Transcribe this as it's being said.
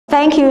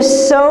Thank you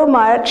so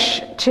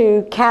much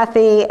to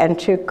Kathy and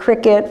to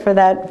Cricket for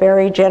that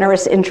very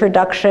generous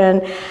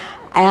introduction,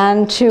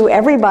 and to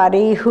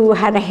everybody who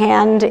had a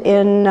hand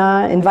in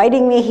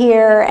inviting me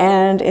here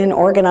and in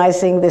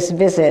organizing this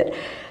visit.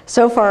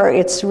 So far,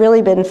 it's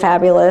really been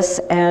fabulous,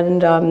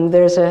 and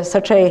there's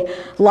such a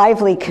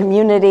lively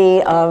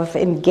community of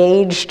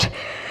engaged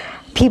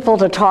people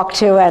to talk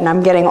to, and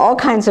I'm getting all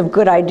kinds of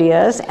good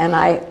ideas, and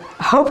I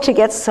hope to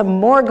get some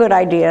more good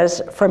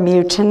ideas from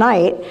you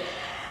tonight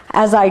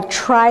as I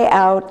try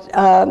out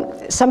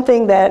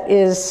something that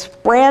is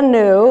brand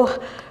new,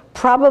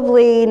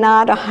 probably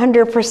not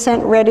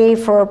 100% ready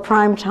for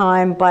prime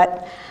time,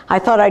 but I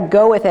thought I'd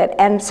go with it.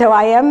 And so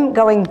I am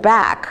going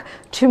back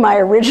to my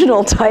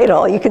original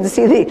title. You can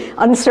see the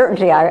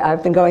uncertainty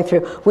I've been going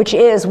through, which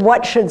is,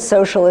 what should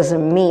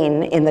socialism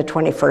mean in the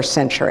 21st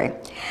century?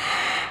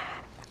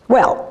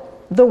 Well,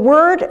 the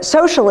word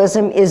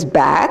socialism is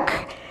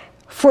back.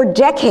 For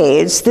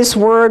decades, this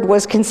word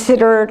was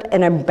considered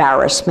an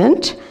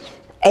embarrassment,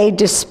 a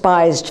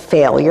despised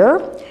failure,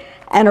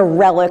 and a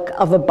relic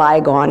of a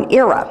bygone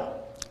era.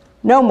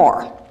 No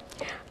more.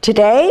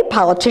 Today,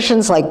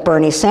 politicians like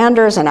Bernie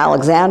Sanders and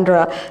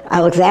Alexandria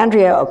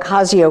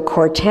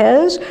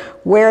Ocasio-Cortez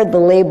wear the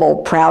label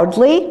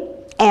proudly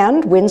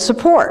and win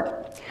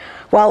support,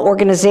 while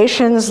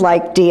organizations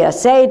like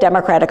DSA,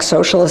 Democratic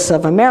Socialists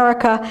of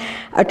America,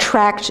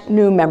 attract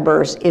new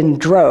members in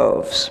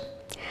droves.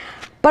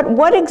 But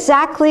what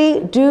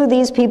exactly do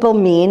these people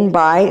mean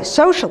by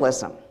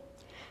socialism?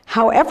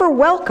 However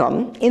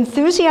welcome,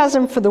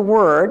 enthusiasm for the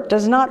word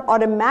does not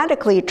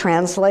automatically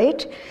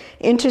translate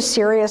into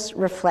serious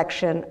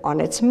reflection on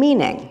its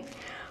meaning.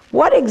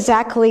 What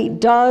exactly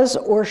does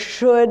or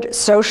should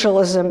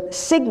socialism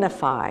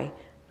signify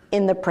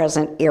in the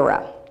present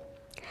era?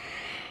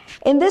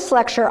 In this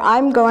lecture,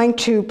 I'm going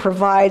to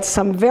provide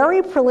some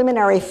very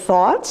preliminary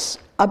thoughts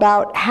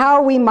about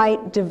how we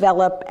might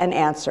develop an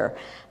answer.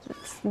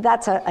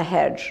 That's a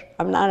hedge.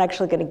 I'm not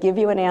actually going to give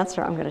you an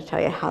answer. I'm going to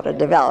tell you how to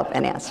develop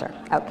an answer.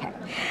 Okay.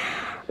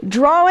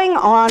 Drawing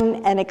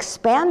on an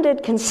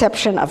expanded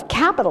conception of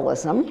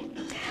capitalism,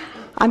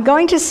 I'm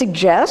going to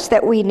suggest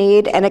that we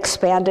need an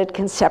expanded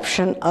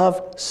conception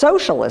of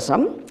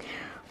socialism,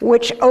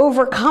 which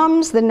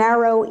overcomes the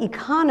narrow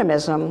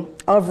economism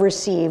of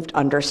received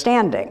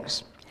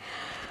understandings.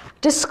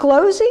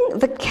 Disclosing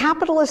the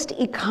capitalist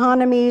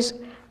economy's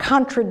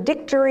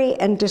contradictory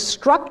and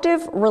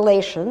destructive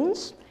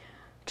relations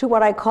to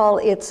what I call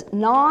its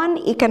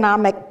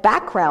non-economic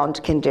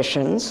background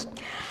conditions,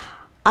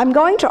 I'm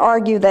going to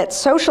argue that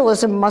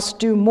socialism must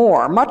do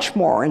more, much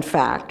more in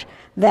fact,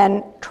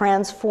 than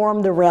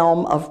transform the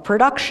realm of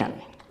production.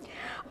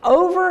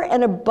 Over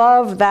and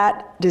above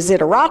that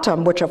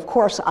desideratum, which of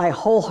course I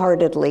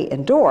wholeheartedly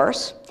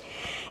endorse,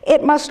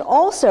 it must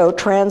also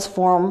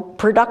transform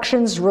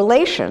production's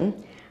relation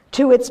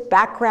to its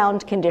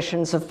background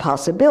conditions of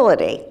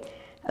possibility,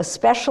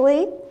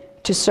 especially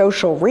to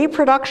social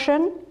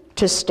reproduction,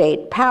 to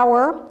state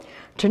power,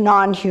 to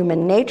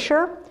non-human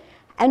nature,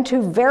 and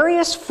to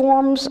various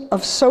forms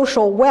of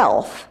social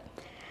wealth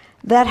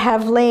that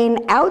have lain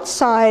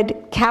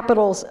outside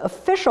capital's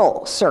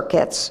official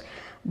circuits,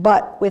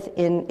 but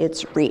within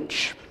its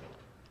reach.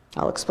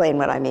 I'll explain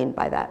what I mean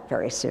by that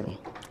very soon.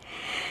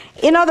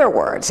 In other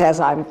words,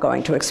 as I'm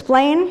going to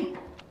explain,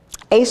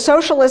 a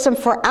socialism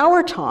for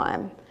our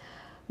time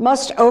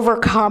must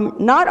overcome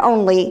not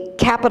only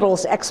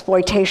capital's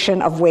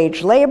exploitation of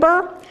wage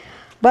labor,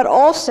 but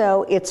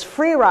also its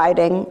free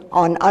riding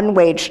on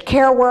unwaged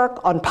care work,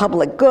 on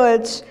public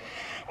goods,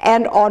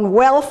 and on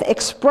wealth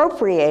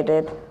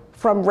expropriated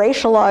from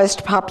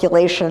racialized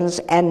populations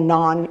and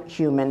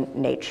non-human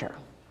nature.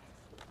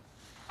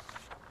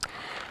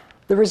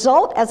 The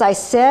result, as I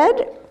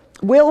said,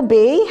 will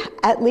be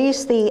at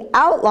least the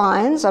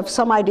outlines of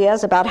some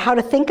ideas about how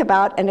to think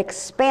about an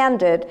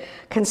expanded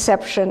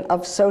conception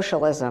of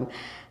socialism.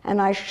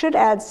 And I should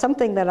add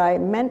something that I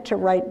meant to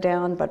write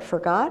down but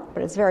forgot,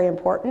 but it's very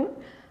important.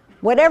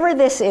 Whatever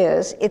this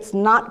is, it's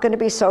not going to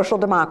be social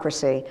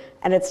democracy,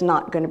 and it's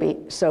not going to be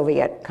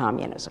Soviet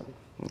communism.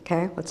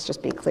 Okay, let's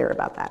just be clear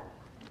about that.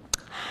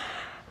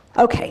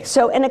 Okay,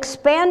 so an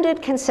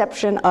expanded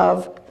conception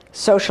of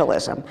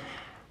socialism.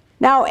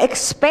 Now,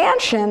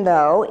 expansion,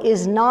 though,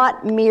 is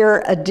not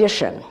mere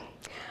addition.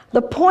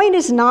 The point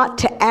is not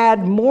to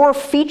add more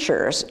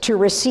features to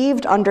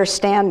received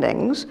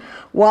understandings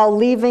while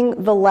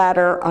leaving the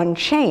latter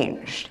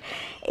unchanged.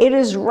 It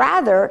is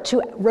rather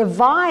to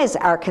revise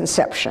our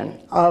conception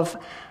of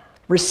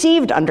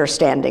received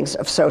understandings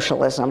of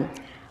socialism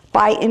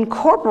by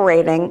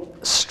incorporating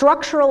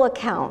structural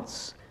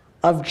accounts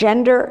of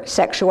gender,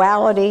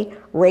 sexuality,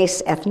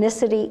 race,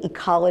 ethnicity,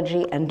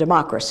 ecology, and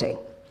democracy.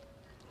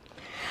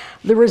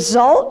 The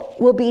result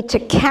will be to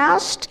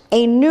cast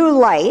a new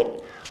light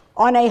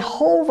on a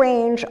whole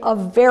range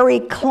of very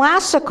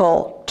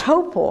classical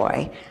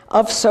topoi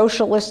of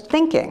socialist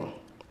thinking.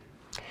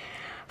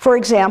 For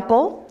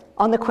example,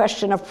 on the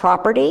question of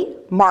property,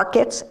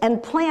 markets,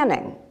 and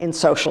planning in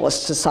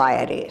socialist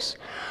societies,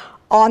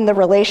 on the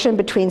relation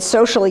between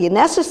socially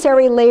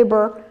necessary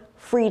labor,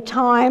 free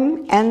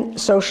time, and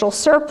social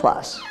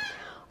surplus,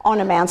 on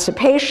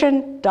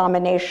emancipation,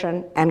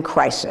 domination, and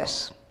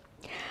crisis.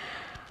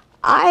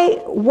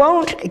 I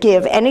won't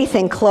give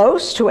anything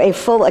close to a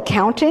full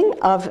accounting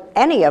of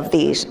any of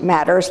these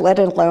matters, let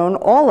alone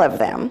all of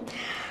them,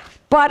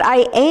 but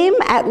I aim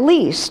at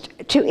least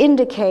to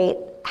indicate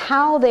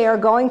how they are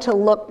going to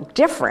look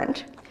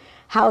different,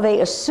 how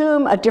they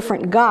assume a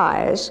different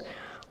guise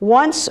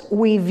once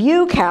we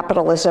view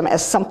capitalism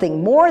as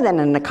something more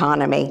than an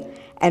economy,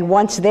 and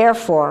once,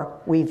 therefore,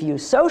 we view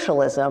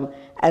socialism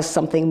as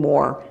something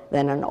more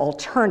than an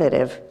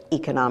alternative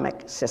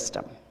economic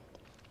system.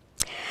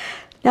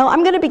 Now,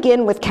 I'm going to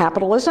begin with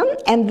capitalism,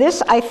 and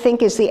this, I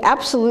think, is the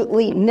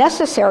absolutely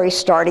necessary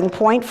starting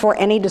point for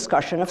any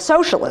discussion of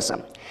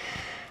socialism.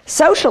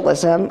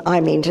 Socialism, I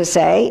mean to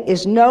say,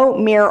 is no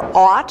mere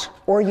ought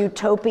or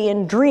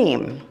utopian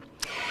dream.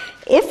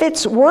 If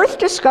it's worth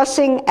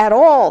discussing at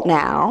all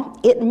now,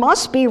 it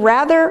must be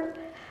rather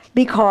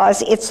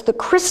because it's the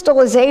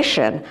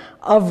crystallization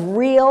of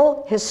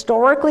real,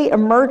 historically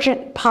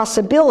emergent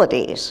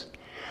possibilities,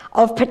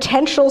 of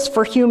potentials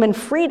for human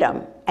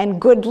freedom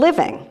and good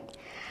living,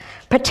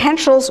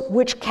 potentials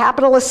which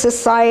capitalist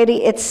society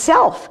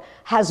itself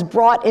has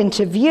brought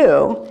into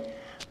view,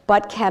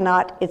 but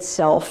cannot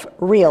itself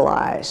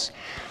realize.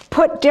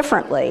 Put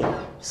differently,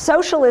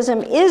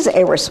 socialism is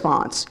a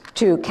response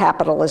to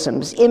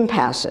capitalism's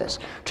impasses,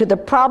 to the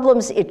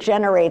problems it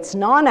generates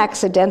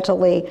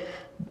non-accidentally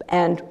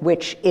and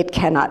which it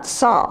cannot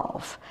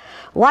solve.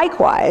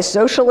 Likewise,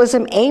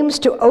 socialism aims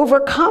to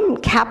overcome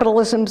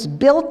capitalism's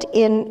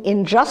built-in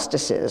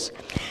injustices,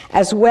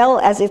 as well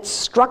as its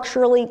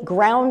structurally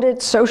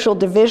grounded social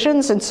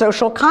divisions and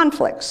social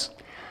conflicts.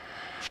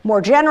 More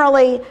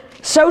generally,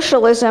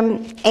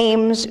 socialism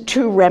aims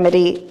to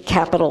remedy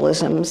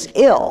capitalism's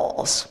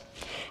ills.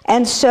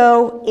 And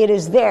so it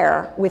is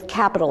there with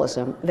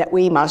capitalism that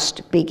we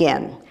must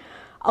begin.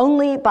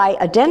 Only by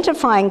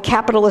identifying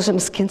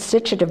capitalism's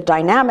constitutive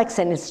dynamics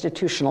and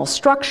institutional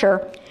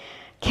structure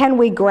can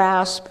we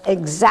grasp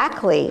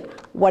exactly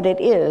what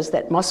it is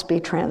that must be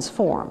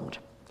transformed.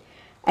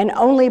 And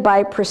only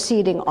by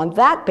proceeding on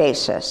that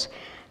basis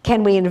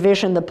can we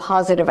envision the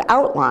positive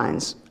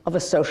outlines of a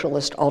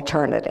socialist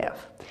alternative.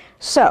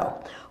 So,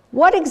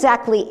 what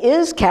exactly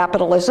is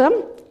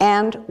capitalism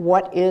and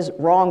what is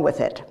wrong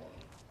with it?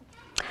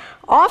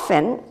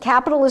 Often,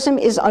 capitalism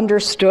is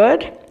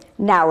understood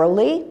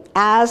narrowly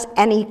as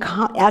an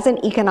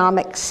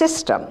economic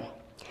system.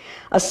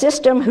 A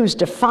system whose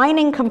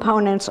defining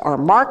components are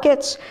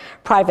markets,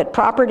 private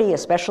property,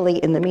 especially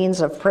in the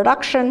means of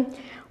production,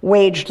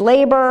 waged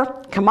labor,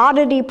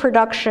 commodity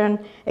production,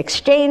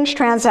 exchange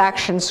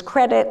transactions,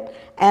 credit,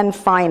 and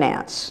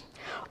finance.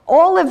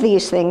 All of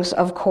these things,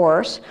 of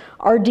course,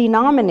 are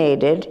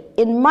denominated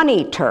in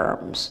money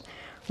terms,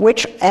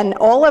 and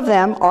all of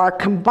them are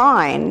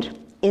combined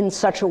in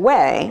such a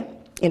way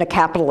in a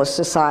capitalist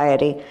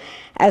society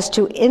as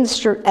to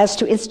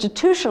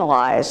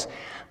institutionalize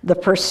the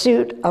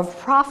pursuit of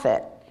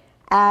profit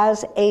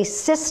as a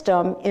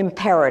system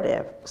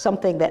imperative,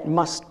 something that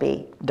must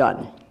be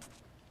done.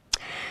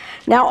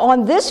 Now,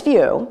 on this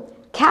view,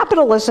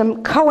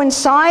 capitalism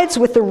coincides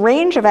with the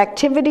range of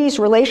activities,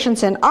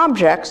 relations, and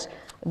objects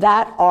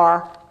that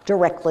are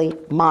directly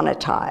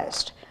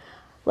monetized.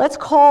 Let's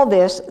call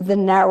this the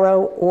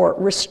narrow or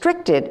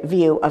restricted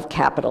view of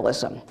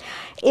capitalism.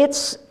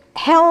 It's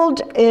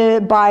held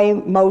by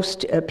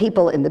most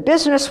people in the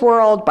business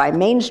world, by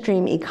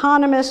mainstream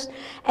economists,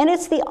 and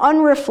it's the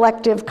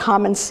unreflective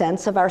common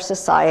sense of our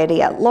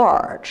society at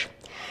large.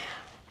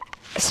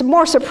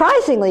 More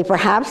surprisingly,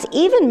 perhaps,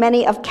 even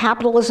many of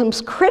capitalism's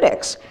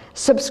critics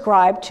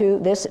subscribe to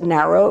this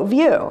narrow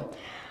view.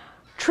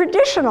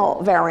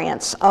 Traditional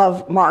variants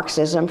of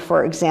Marxism,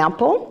 for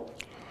example,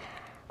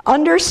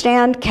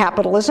 understand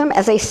capitalism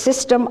as a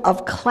system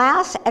of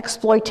class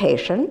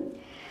exploitation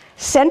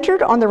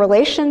centered on the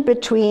relation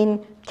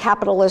between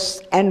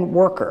capitalists and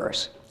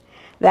workers.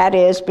 That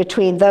is,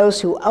 between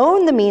those who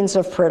own the means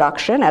of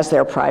production as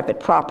their private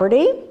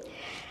property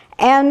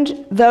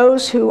and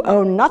those who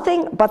own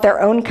nothing but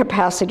their own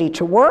capacity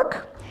to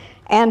work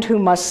and who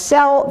must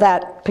sell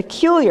that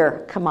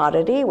peculiar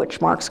commodity,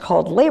 which Marx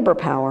called labor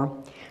power,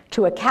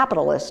 to a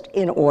capitalist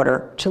in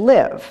order to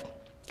live.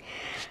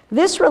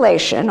 This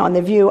relation, on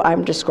the view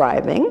I'm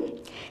describing,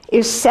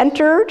 is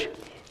centered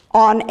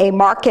on a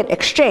market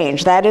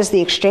exchange, that is, the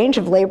exchange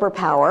of labor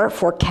power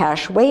for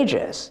cash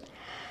wages.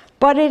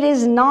 But it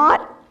is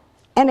not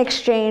an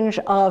exchange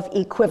of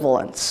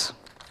equivalence.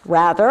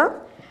 Rather,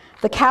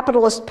 the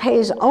capitalist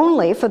pays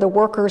only for the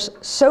worker's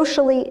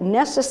socially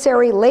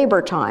necessary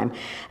labor time,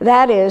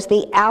 that is,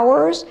 the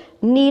hours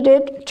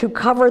needed to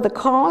cover the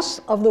costs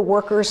of the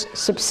worker's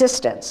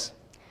subsistence.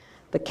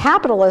 The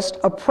capitalist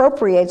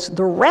appropriates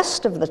the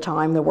rest of the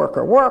time the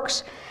worker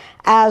works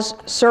as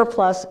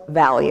surplus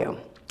value.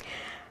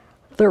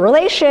 The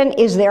relation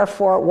is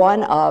therefore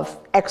one of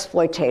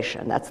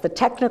exploitation. That's the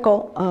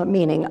technical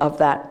meaning of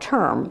that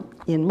term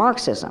in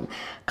Marxism.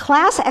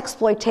 Class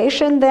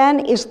exploitation,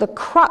 then, is the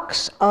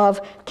crux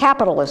of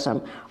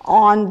capitalism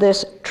on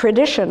this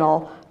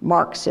traditional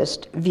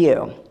Marxist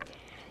view.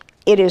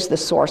 It is the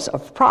source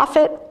of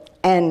profit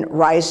and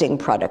rising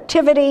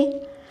productivity,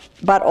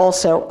 but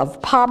also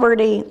of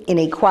poverty,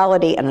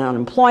 inequality, and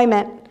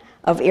unemployment,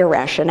 of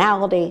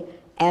irrationality,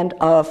 and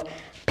of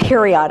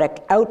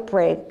periodic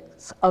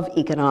outbreaks of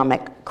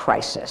economic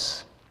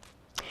crisis.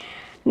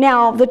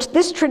 Now,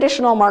 this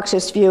traditional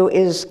Marxist view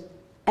is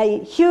a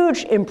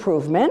huge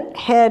improvement,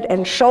 head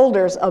and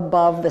shoulders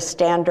above the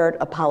standard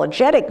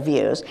apologetic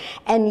views,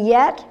 and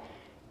yet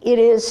it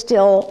is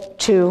still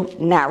too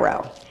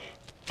narrow.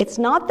 It's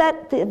not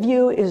that the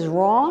view is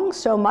wrong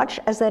so much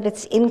as that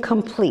it's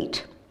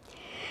incomplete.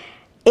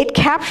 It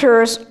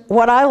captures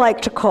what I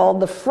like to call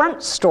the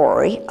front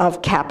story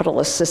of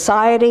capitalist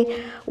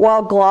society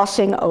while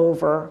glossing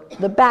over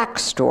the back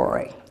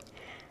story.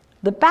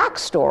 The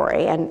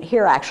backstory, and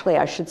here actually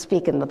I should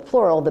speak in the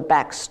plural, the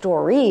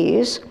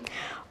backstories,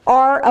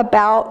 are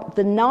about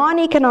the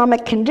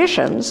non-economic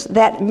conditions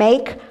that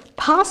make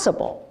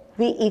possible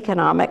the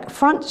economic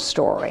front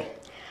story.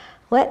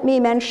 Let me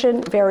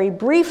mention very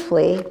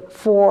briefly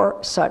 4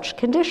 such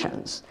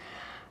conditions.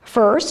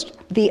 First,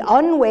 the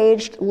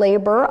unwaged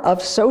labor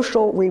of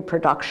social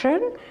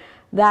reproduction,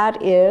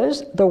 that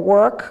is the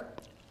work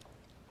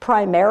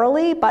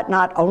primarily, but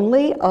not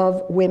only,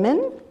 of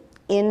women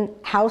in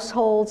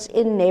households,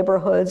 in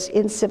neighborhoods,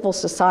 in civil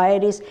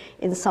societies,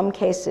 in some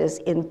cases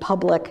in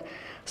public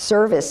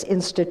service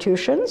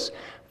institutions,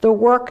 the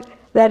work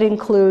that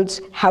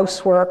includes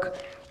housework,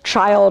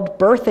 child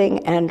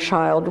birthing and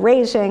child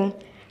raising,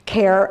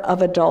 care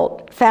of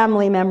adult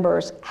family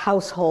members,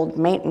 household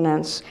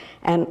maintenance,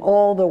 and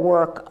all the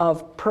work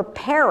of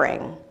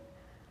preparing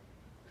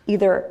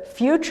either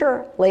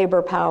future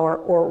labor power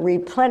or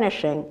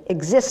replenishing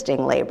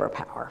existing labor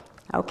power,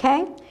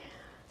 okay?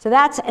 So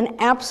that's an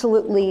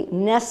absolutely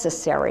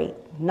necessary,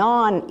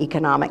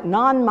 non-economic,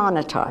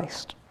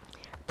 non-monetized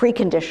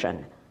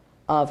precondition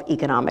of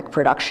economic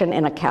production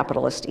in a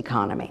capitalist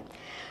economy.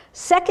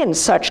 Second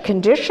such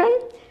condition,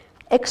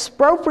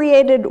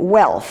 expropriated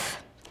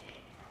wealth,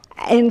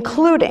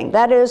 including,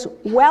 that is,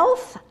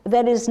 wealth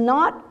that is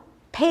not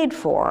paid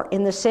for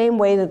in the same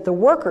way that the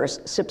worker's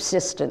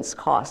subsistence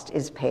cost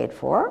is paid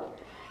for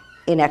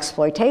in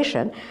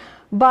exploitation,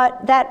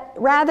 but that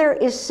rather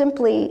is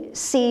simply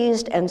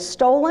seized and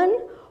stolen,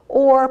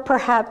 or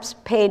perhaps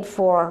paid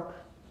for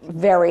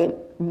very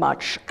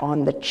much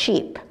on the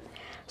cheap.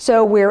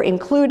 So we're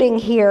including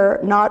here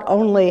not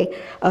only,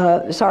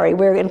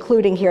 we're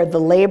including here the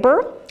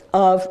labor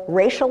of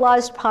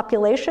racialized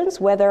populations,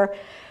 whether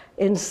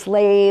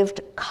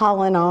enslaved,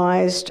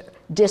 colonized,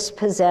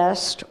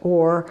 dispossessed,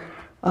 or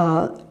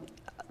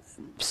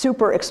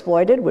super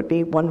exploited would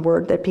be one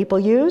word that people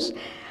use.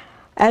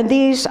 And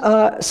these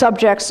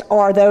subjects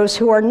are those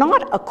who are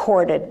not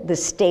accorded the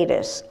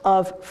status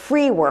of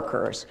free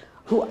workers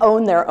who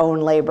own their own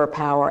labor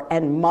power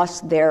and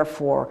must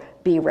therefore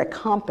be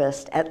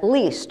recompensed at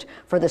least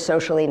for the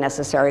socially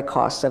necessary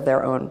costs of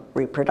their own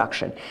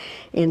reproduction.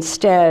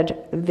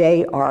 Instead,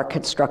 they are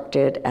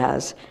constructed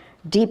as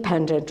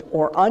dependent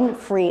or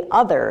unfree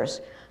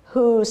others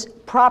whose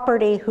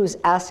property, whose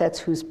assets,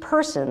 whose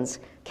persons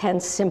can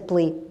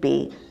simply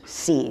be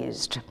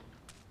seized.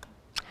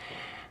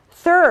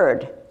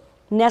 Third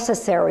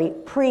necessary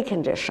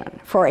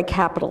precondition for a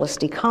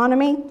capitalist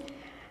economy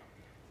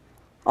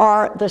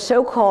are the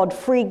so-called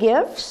free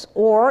gifts,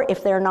 or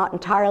if they're not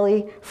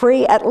entirely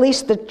free, at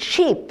least the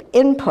cheap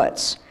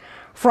inputs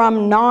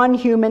from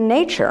non-human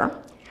nature,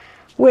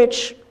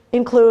 which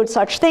include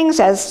such things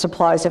as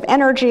supplies of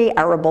energy,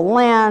 arable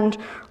land,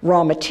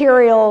 raw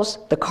materials,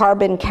 the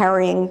carbon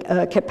carrying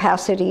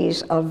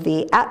capacities of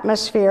the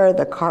atmosphere,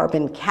 the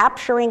carbon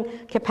capturing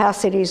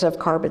capacities of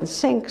carbon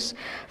sinks,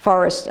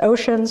 forests,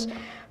 oceans,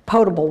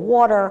 potable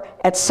water,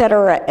 et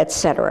cetera, et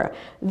cetera.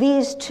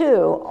 These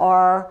too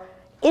are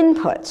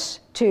inputs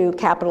to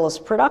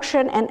capitalist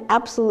production and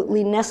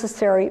absolutely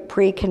necessary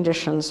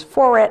preconditions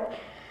for it,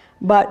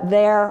 but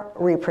their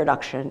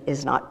reproduction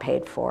is not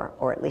paid for,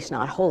 or at least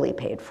not wholly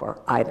paid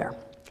for either.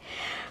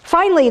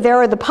 Finally, there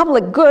are the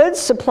public goods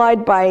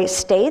supplied by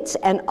states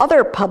and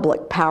other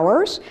public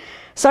powers,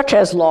 such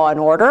as law and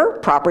order,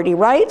 property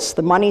rights,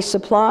 the money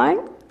supply,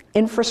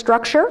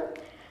 infrastructure,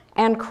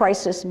 and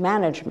crisis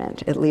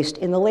management, at least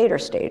in the later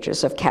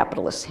stages of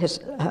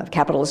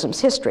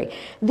capitalism's history.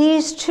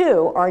 These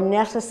too are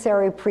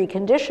necessary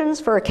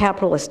preconditions for a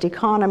capitalist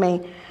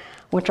economy,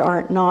 which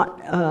are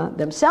not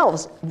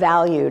themselves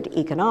valued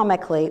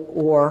economically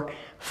or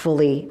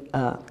fully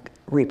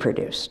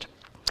reproduced.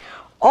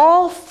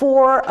 All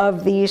 4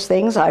 of these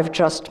things I've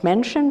just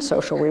mentioned,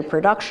 social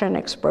reproduction,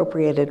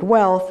 expropriated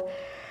wealth,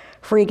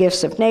 free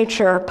gifts of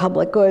nature,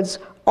 public goods,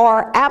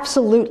 are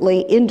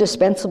absolutely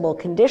indispensable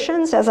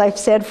conditions, as I've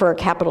said, for a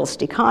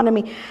capitalist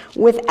economy.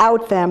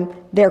 Without them,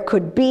 there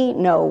could be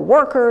no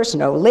workers,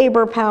 no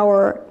labor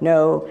power,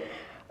 no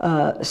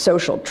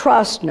social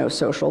trust, no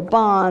social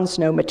bonds,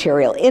 no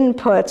material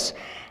inputs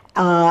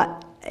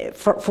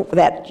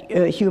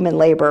that human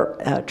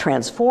labor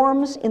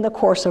transforms in the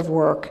course of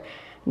work,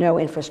 no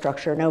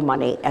infrastructure, no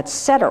money,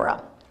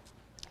 etc.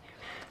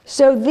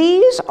 So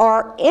these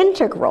are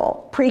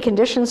integral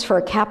preconditions for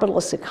a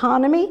capitalist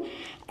economy,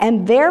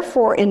 and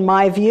therefore, in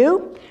my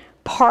view,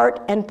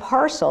 part and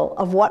parcel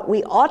of what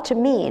we ought to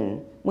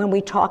mean when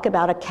we talk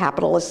about a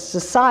capitalist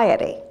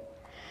society.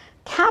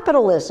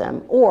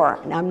 Capitalism, or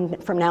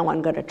from now on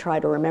I'm going to try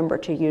to remember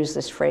to use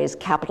this phrase,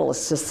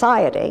 capitalist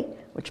society,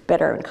 which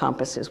better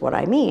encompasses what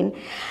I mean.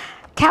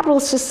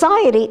 Capitalist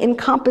society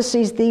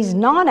encompasses these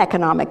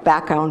non-economic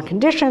background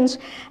conditions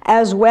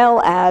as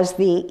well as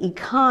the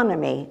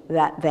economy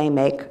that they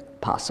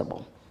make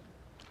possible.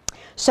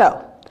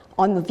 So,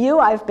 on the view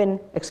I've been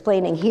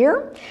explaining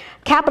here,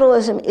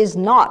 capitalism is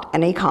not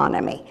an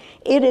economy.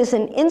 It is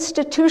an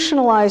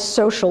institutionalized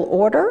social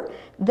order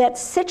that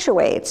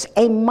situates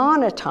a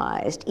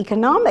monetized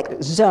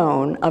economic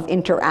zone of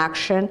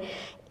interaction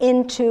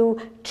into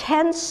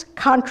tense,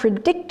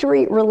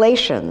 contradictory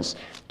relations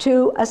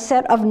to a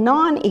set of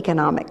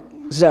non-economic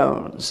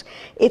zones.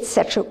 It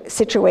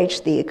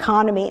situates the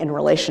economy in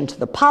relation to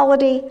the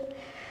polity,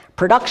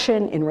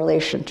 production in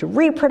relation to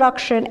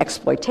reproduction,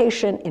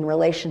 exploitation in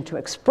relation to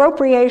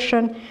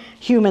expropriation,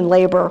 human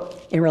labor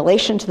in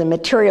relation to the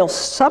material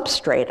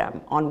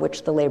substratum on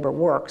which the labor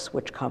works,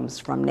 which comes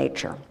from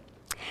nature.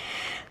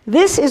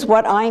 This is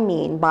what I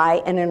mean by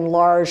an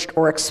enlarged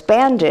or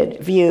expanded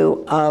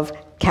view of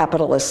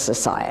capitalist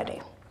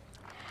society.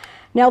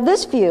 Now,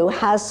 this view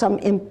has some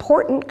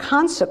important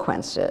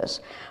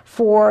consequences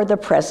for the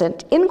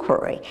present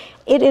inquiry.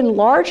 It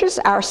enlarges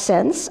our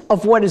sense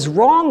of what is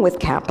wrong with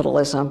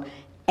capitalism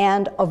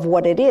and of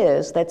what it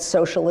is that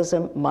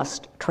socialism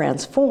must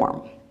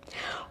transform.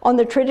 On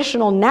the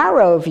traditional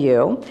narrow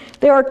view,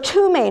 there are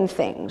two main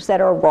things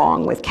that are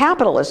wrong with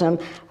capitalism.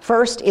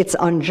 First, it's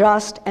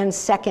unjust, and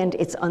second,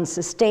 it's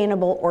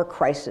unsustainable or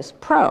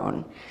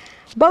crisis-prone.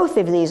 Both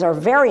of these are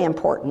very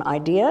important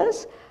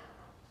ideas,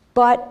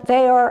 but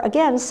they are,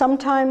 again,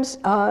 sometimes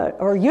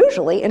or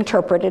usually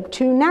interpreted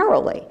too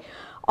narrowly.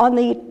 On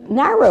the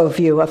narrow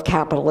view of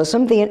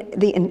capitalism,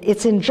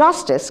 its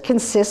injustice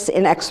consists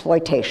in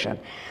exploitation.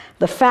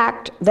 The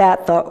fact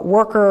that the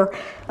worker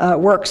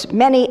works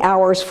many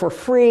hours for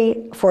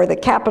free for the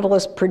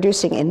capitalist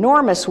producing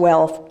enormous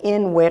wealth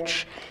in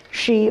which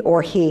she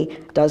or he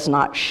does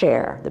not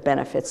share, the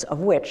benefits of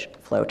which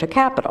flow to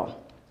capital.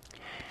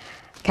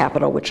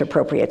 Capital which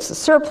appropriates the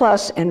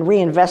surplus and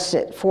reinvests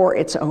it for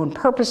its own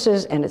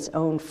purposes and its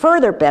own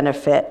further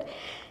benefit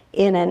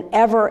in an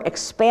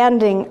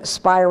ever-expanding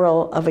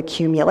spiral of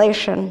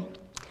accumulation.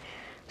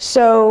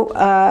 So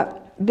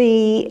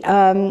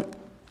the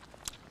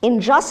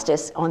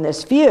injustice on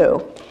this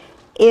view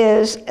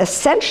is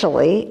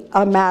essentially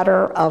a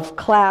matter of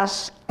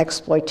class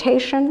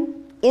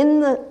exploitation in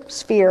the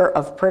sphere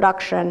of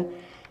production.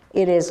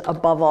 It is,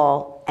 above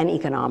all, an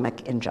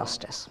economic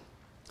injustice.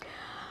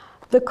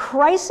 The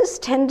crisis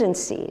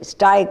tendencies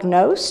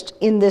diagnosed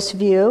in this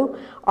view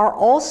are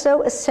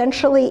also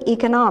essentially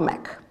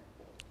economic.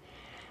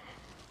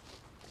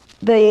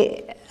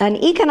 An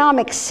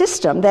economic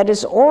system that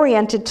is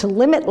oriented to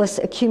limitless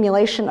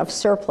accumulation of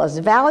surplus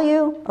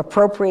value,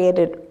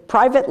 appropriated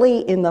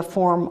privately in the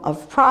form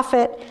of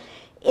profit,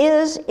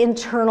 is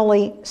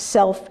internally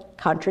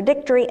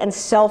self-contradictory and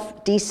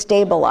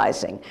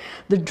self-destabilizing.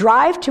 The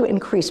drive to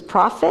increase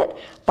profit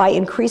by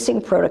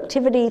increasing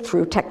productivity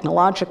through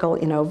technological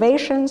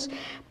innovations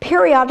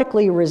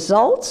periodically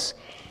results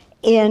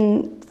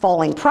in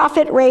falling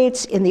profit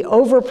rates, in the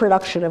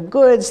overproduction of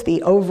goods,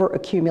 the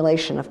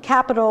overaccumulation of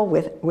capital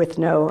with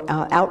no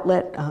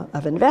outlet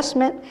of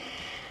investment.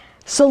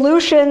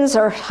 Solutions,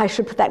 or I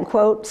should put that in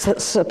quotes,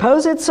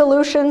 supposed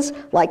solutions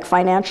like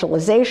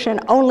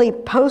financialization only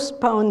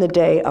postpone the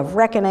day of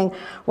reckoning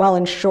while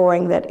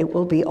ensuring that it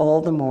will be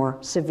all the more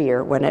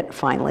severe when it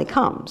finally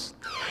comes.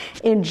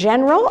 In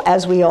general,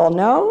 as we all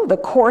know, the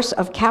course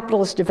of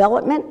capitalist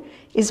development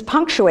is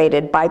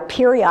punctuated by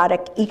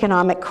periodic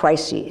economic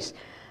crises.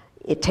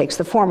 It takes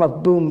the form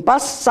of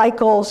boom-bust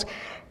cycles.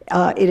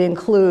 It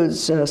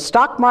includes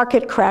stock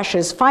market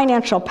crashes,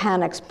 financial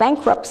panics,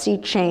 bankruptcy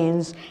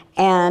chains,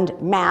 and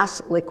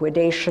mass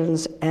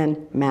liquidations and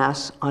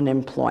mass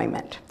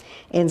unemployment.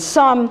 In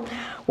sum,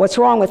 what's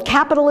wrong with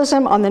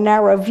capitalism on the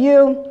narrow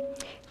view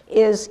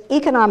is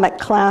economic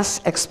class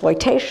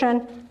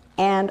exploitation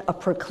and a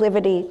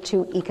proclivity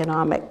to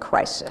economic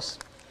crisis.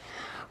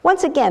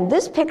 Once again,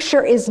 this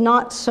picture is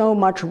not so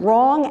much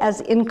wrong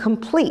as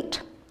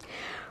incomplete.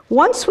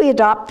 Once we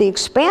adopt the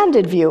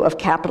expanded view of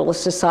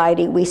capitalist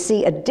society, we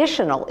see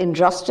additional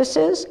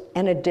injustices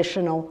and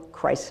additional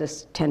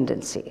crisis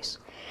tendencies.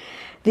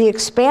 The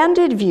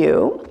expanded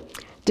view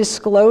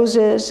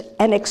discloses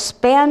an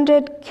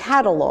expanded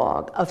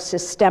catalog of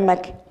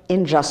systemic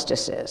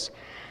injustices.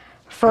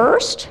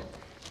 First,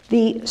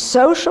 the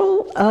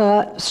social,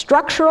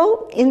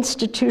 structural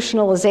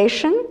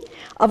institutionalization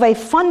of a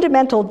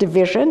fundamental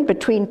division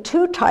between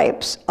two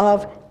types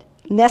of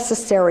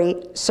necessary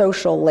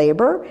social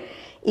labor: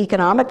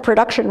 economic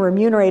production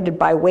remunerated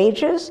by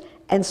wages,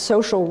 and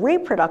social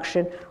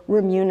reproduction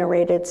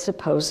remunerated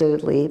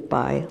supposedly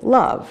by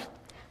love.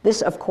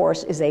 This, of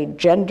course, is a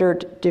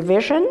gendered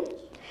division,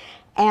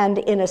 And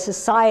in a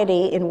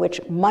society in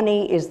which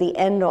money is the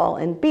end-all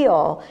and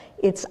be-all,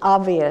 it's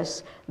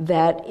obvious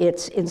that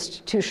its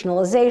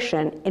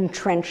institutionalization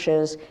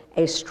entrenches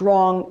a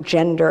strong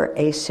gender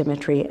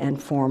asymmetry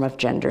and form of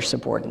gender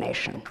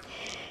subordination.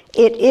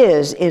 It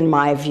is, in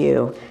my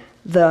view,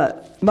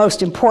 the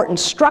most important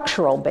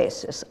structural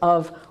basis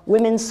of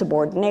women's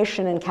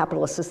subordination in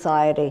capitalist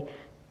society,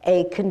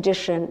 a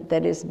condition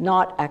that is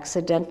not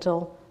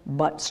accidental,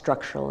 but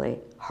structurally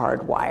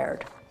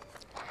hardwired.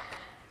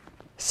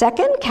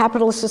 Second,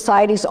 capitalist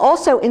societies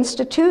also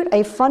institute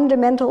a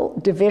fundamental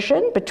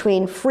division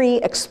between free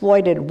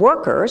exploited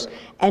workers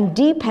and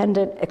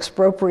dependent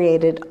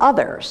expropriated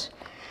others.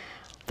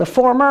 The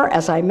former,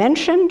 as I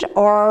mentioned,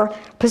 are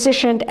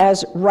positioned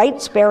as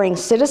rights-bearing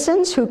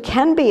citizens who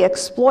can be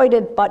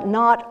exploited but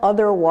not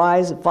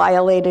otherwise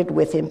violated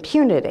with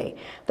impunity.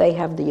 They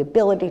have the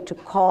ability to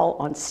call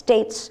on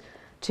states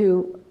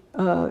to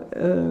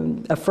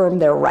affirm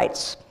their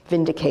rights,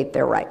 vindicate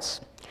their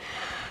rights.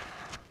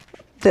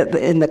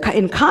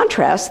 In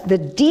contrast, the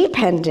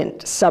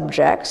dependent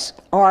subjects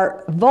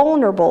are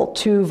vulnerable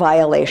to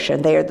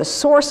violation. They are the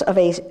source of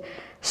a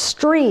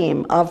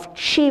stream of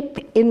cheap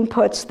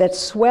inputs that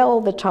swell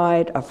the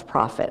tide of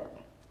profit.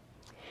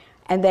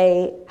 And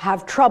they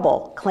have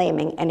trouble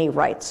claiming any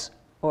rights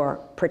or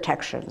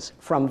protections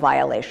from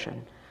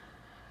violation.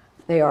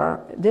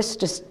 This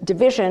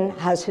division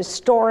has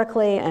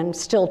historically and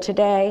still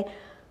today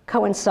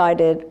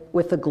coincided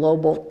with the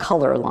global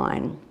color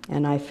line.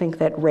 And I think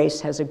that race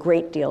has a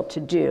great deal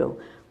to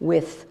do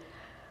with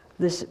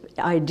this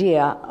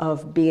idea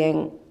of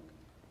being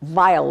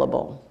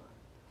vulnerable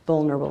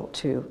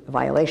to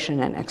violation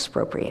and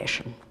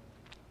expropriation.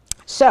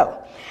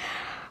 So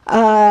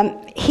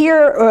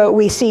here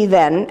we see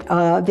then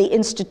the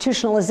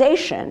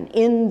institutionalization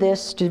in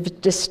this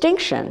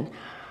distinction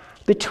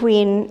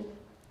between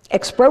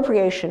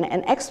expropriation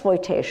and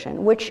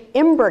exploitation, which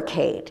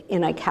imbricate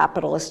in a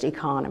capitalist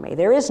economy.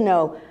 There is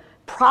no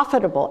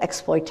profitable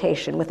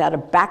exploitation without a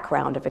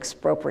background of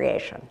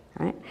expropriation,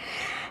 right?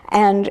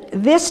 And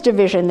this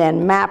division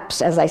then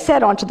maps, as I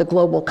said, onto the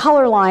global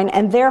color line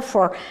and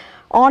therefore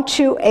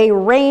onto a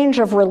range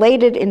of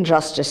related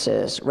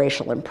injustices: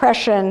 racial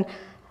oppression,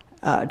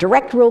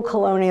 direct rule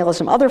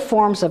colonialism, other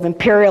forms of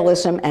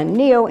imperialism and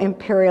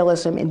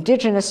neo-imperialism,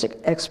 indigenous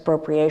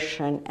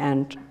expropriation,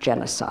 and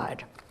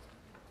genocide.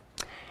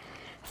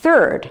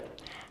 Third,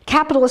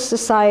 capitalist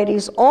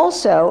societies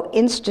also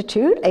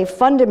institute a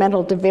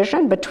fundamental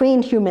division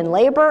between human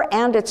labor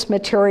and its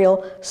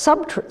material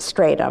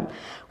substratum,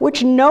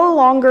 which no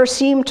longer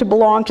seem to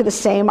belong to the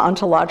same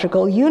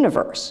ontological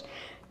universe.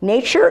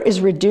 Nature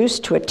is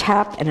reduced to a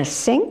tap and a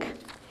sink,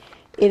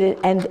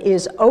 and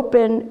is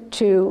open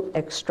to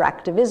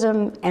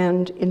extractivism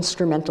and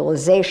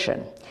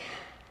instrumentalization.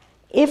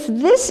 If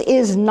this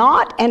is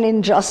not an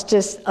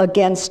injustice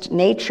against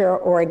nature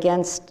or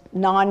against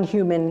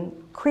non-human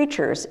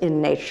creatures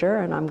in nature,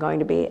 and I'm going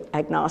to be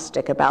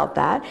agnostic about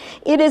that,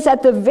 it is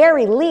at the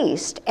very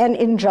least an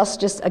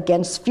injustice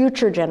against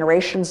future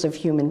generations of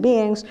human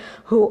beings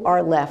who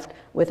are left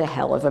with a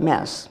hell of a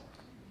mess.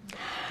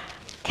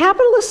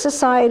 Capitalist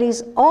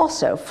societies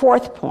also,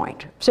 fourth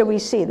point, so we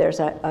see there's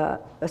a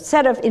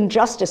set of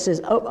injustices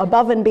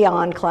above and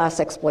beyond class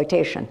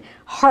exploitation,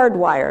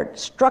 hardwired,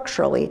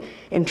 structurally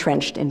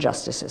entrenched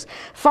injustices.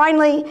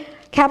 Finally,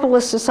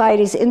 capitalist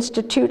societies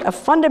institute a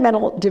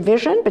fundamental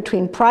division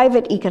between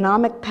private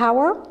economic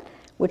power,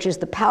 which is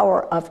the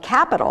power of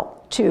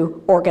capital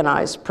to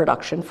organize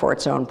production for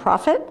its own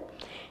profit,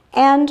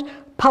 and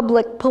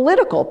public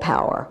political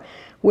power,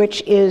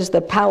 which is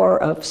the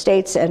power of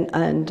states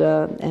and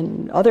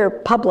other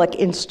public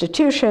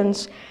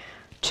institutions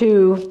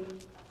to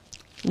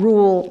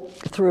rule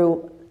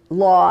through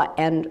law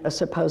and a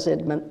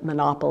supposed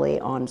monopoly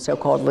on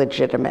so-called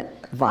legitimate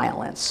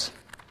violence.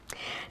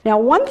 Now,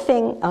 one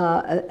thing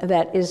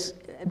that is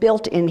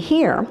built in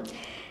here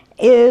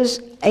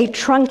is a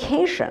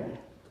truncation,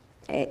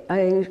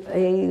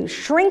 a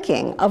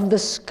shrinking of the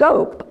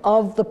scope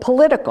of the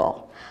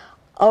political,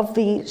 of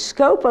the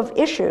scope of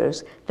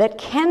issues that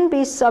can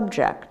be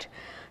subject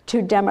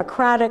to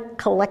democratic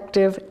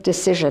collective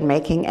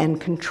decision-making and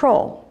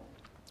control.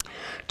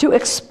 To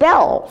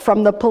expel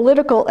from the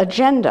political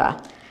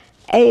agenda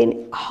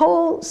a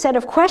whole set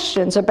of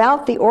questions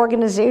about the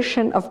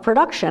organization of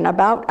production,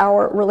 about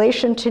our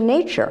relation to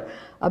nature,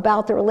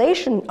 about the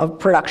relation of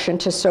production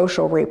to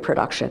social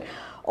reproduction.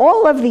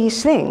 All of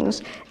these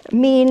things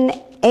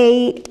mean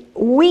a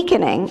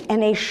weakening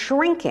and a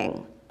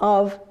shrinking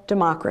of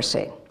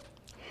democracy.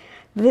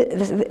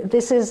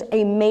 This is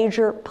a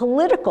major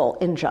political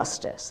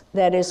injustice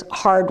that is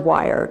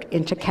hardwired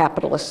into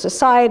capitalist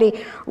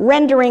society,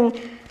 rendering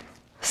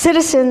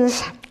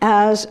citizens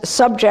as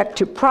subject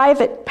to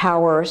private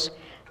powers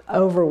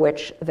over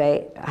which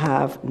they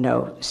have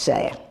no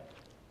say.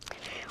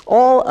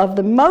 All of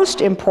the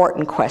most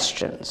important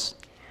questions: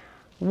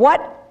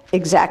 what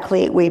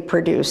exactly we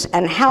produce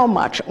and how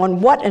much, on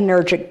what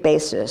energetic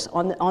basis,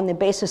 on the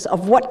basis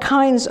of what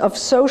kinds of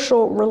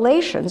social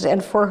relations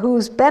and for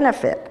whose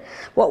benefit,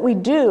 what we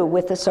do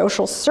with the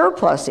social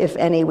surplus, if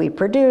any, we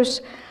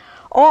produce,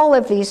 all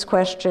of these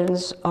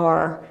questions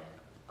are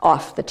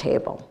off the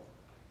table.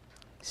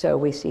 So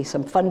we see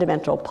some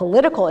fundamental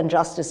political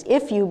injustice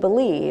if you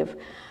believe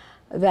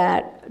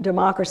that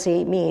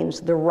democracy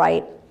means the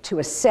right to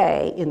a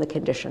say in the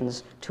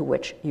conditions to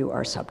which you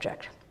are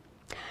subject.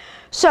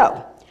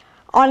 So,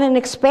 on an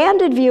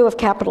expanded view of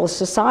capitalist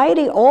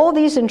society, all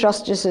these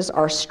injustices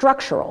are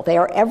structural. They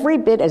are every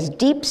bit as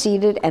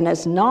deep-seated and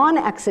as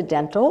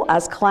non-accidental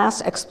as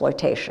class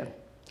exploitation.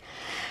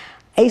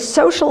 A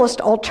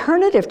socialist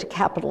alternative to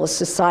capitalist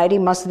society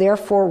must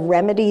therefore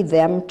remedy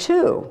them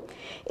too.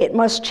 It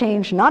must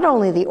change not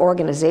only the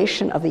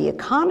organization of the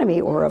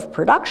economy or of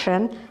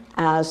production,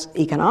 as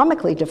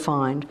economically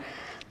defined,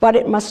 but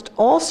it must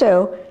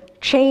also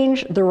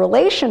change the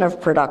relation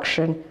of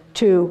production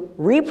to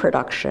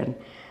reproduction,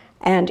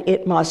 and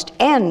it must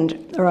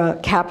end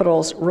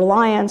capital's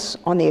reliance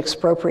on the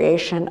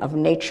expropriation of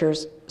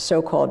nature's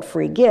so-called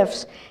free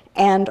gifts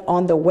and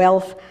on the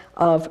wealth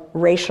of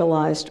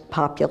racialized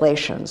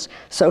populations.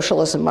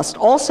 Socialism must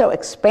also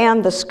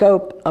expand the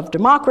scope of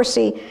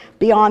democracy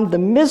beyond the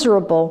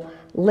miserable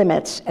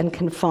limits and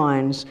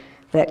confines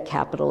that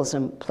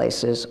capitalism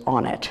places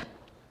on it.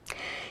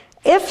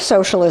 If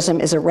socialism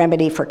is a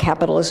remedy for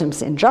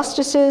capitalism's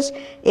injustices,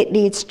 it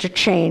needs to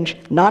change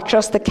not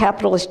just the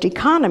capitalist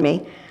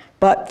economy,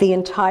 but the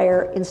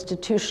entire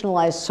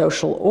institutionalized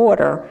social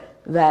order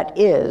that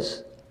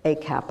is a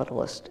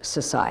capitalist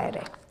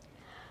society.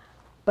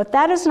 But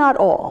that is not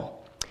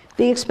all.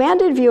 The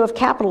expanded view of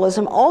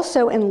capitalism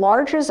also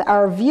enlarges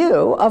our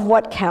view of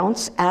what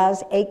counts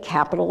as a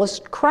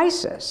capitalist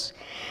crisis.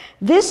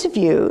 This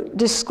view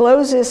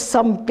discloses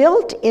some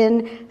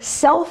built-in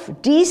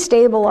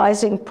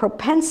self-destabilizing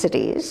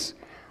propensities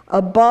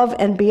above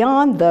and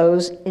beyond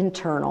those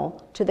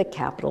internal to the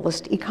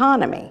capitalist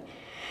economy.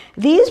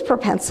 These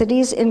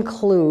propensities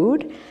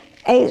include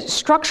a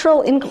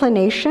structural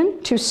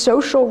inclination to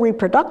social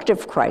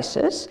reproductive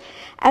crisis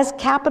as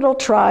capital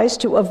tries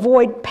to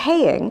avoid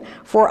paying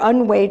for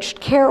unwaged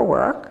care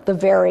work, the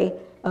very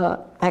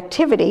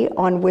activity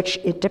on which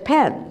it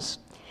depends.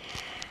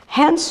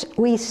 Hence,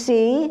 we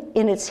see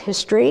in its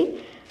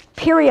history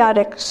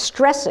periodic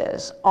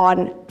stresses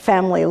on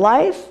family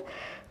life,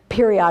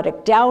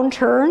 periodic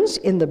downturns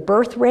in the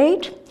birth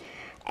rate,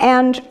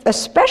 and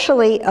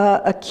especially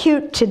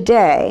acute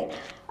today,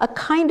 a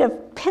kind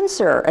of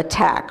pincer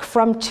attack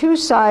from two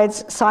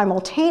sides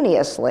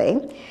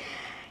simultaneously,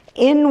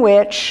 in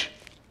which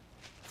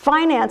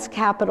finance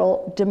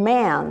capital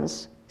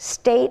demands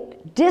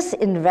state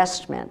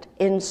disinvestment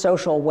in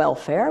social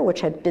welfare, which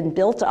had been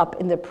built up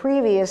in the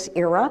previous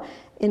era,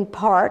 in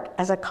part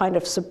as a kind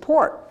of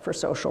support for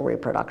social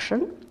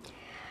reproduction.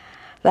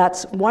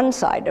 That's one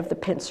side of the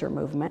pincer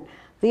movement.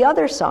 The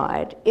other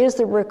side is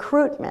the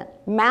recruitment,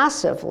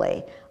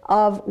 massively,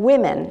 of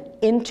women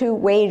into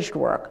waged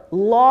work,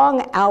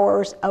 long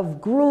hours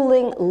of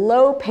grueling,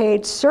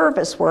 low-paid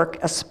service work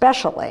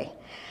especially.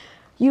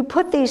 You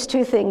put these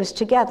two things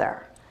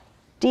together,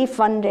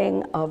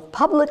 defunding of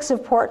public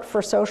support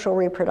for social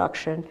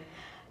reproduction,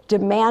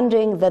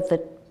 demanding that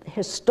the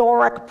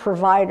historic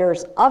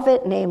providers of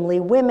it,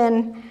 namely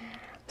women,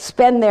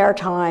 spend their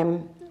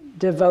time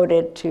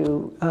devoted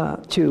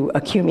to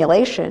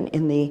accumulation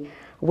in the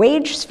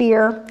wage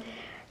sphere,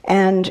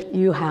 and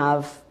you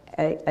have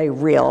a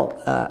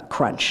real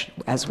crunch,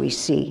 as we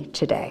see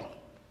today.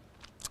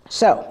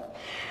 So,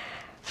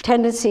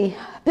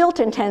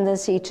 built-in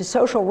tendency to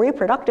social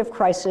reproductive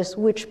crisis,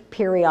 which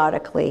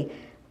periodically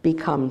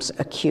becomes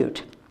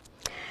acute.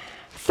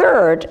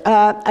 Third,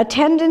 a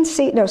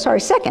tendency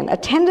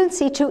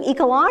to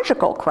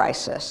ecological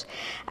crisis,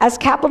 as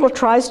capital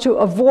tries to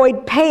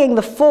avoid paying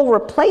the full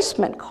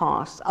replacement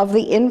costs of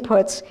the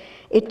inputs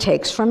it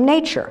takes from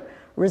nature,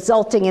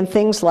 resulting in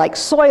things like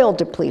soil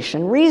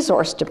depletion,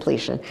 resource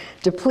depletion,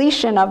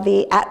 depletion of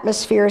the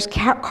atmosphere's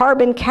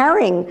carbon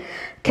carrying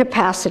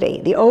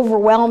capacity, the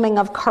overwhelming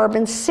of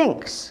carbon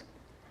sinks.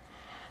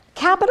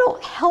 Capital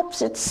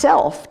helps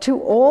itself to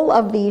all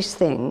of these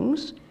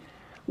things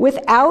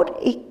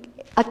without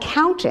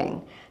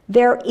accounting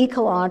their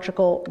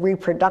ecological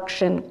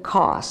reproduction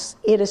costs.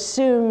 It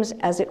assumes,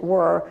 as it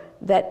were,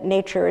 that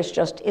nature is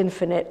just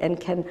infinite and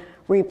can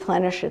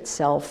replenish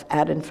itself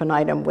ad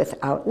infinitum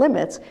without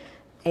limits,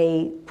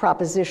 a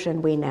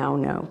proposition we now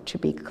know to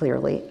be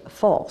clearly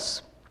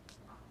false.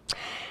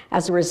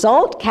 As a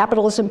result,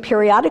 capitalism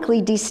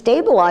periodically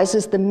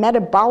destabilizes the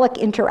metabolic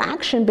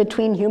interaction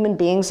between human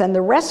beings and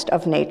the rest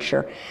of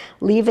nature,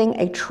 leaving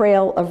a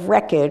trail of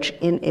wreckage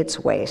in its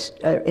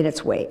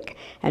wake.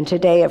 And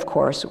today, of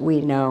course,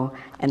 we know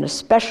an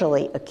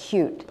especially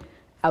acute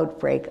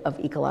outbreak of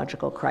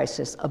ecological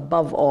crisis,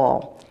 above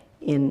all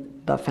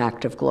in the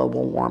fact of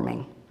global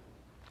warming.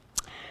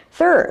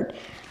 Third,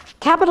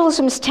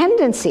 Capitalism's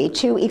tendency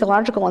to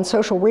ecological and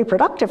social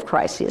reproductive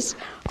crises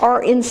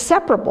are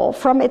inseparable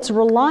from its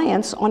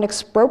reliance on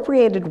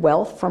expropriated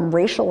wealth from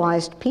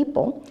racialized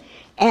people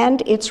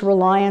and its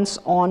reliance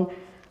on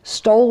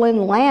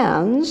stolen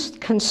lands,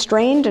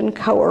 constrained and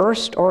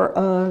coerced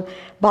or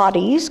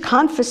bodies,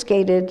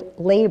 confiscated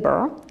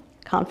labor,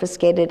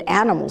 confiscated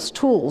animals,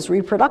 tools,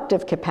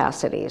 reproductive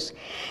capacities.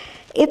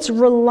 Its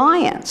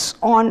reliance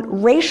on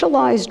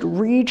racialized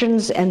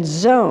regions and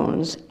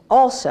zones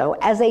also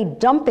as a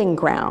dumping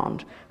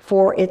ground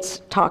for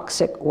its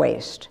toxic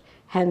waste,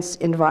 hence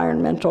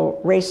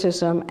environmental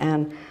racism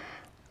and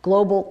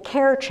global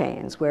care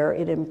chains where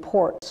it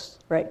imports,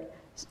 right,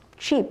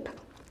 cheap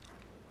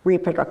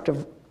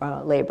reproductive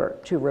labor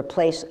to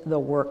replace the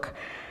work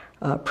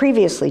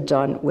previously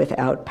done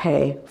without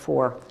pay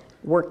for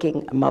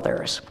working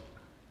mothers.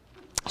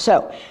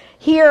 So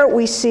here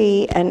we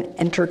see an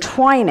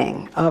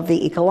intertwining of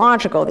the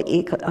ecological,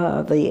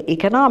 the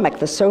economic,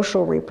 the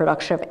social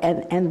reproductive,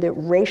 and the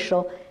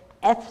racial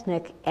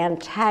ethnic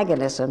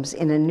antagonisms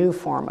in a new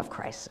form of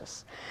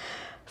crisis.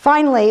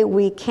 Finally,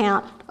 we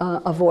can't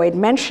avoid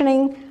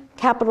mentioning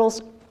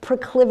capital's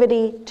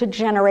proclivity to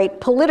generate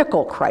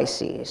political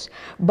crises,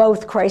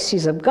 both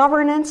crises of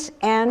governance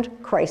and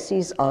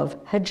crises of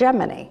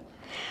hegemony.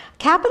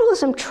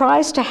 Capitalism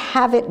tries to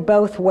have it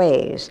both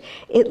ways.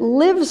 It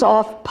lives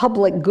off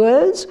public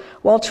goods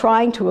while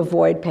trying to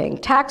avoid paying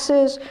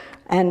taxes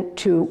and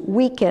to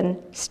weaken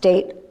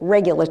state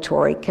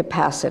regulatory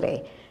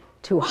capacity,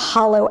 to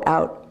hollow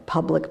out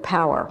public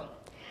power.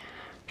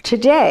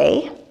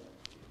 Today,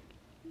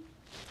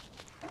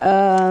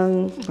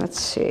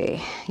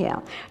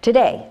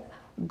 today,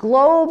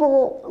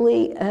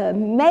 globally,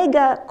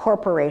 mega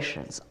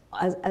corporations,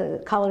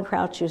 Colin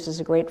Crouch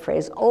uses a great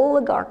phrase,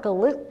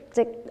 oligarchalistic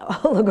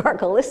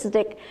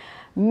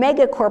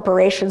mega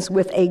corporations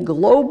with a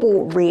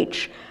global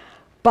reach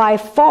by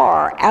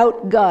far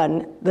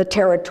outgun the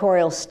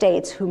territorial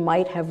states who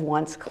might have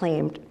once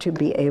claimed to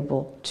be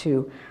able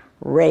to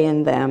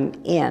rein them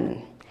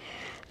in.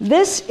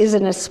 This is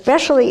an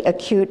especially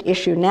acute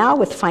issue now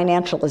with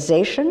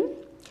financialization,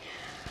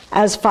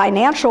 as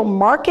financial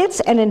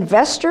markets and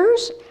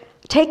investors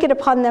take it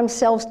upon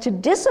themselves to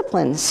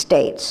discipline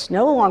states,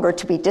 no longer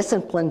to be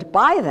disciplined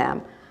by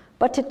them,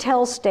 but to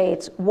tell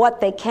states what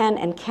they can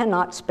and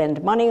cannot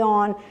spend money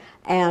on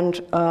and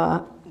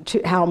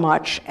to how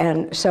much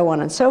and so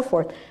on and so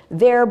forth,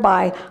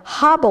 thereby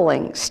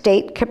hobbling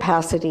state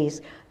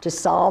capacities to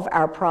solve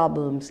our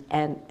problems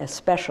and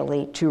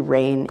especially to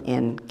rein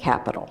in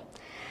capital.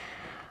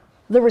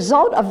 The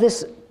result of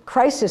this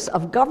crisis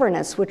of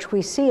governance, which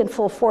we see in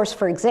full force,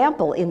 for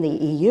example, in the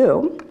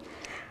EU,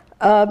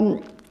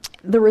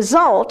 the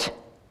result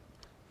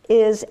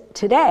is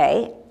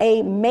today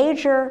a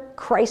major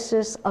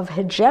crisis of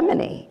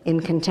hegemony in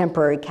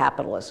contemporary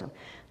capitalism.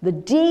 The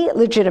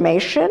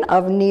delegitimation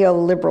of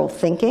neoliberal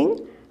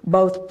thinking,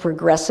 both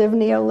progressive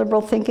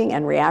neoliberal thinking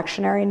and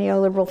reactionary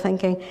neoliberal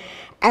thinking,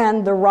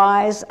 and the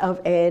rise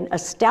of an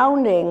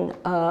astounding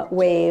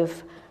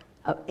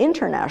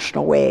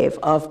international wave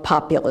of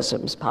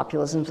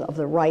populisms of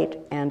the right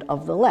and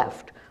of the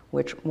left,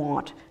 which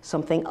want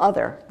something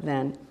other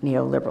than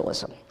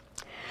neoliberalism.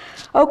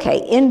 Okay,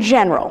 in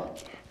general,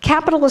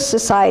 capitalist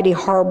society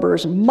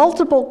harbors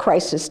multiple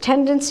crisis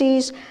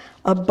tendencies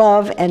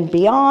above and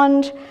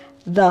beyond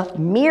the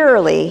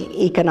merely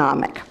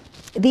economic.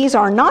 These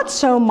are not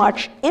so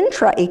much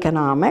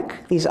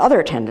intra-economic, these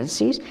other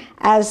tendencies,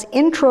 as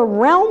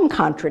intra-realm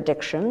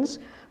contradictions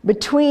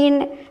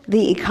between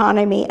the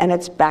economy and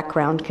its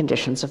background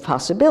conditions of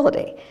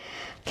possibility.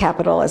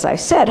 Capital, as I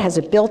said, has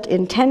a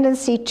built-in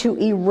tendency to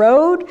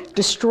erode,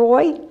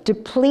 destroy,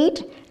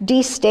 deplete,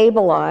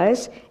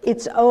 destabilize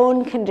its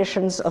own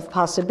conditions of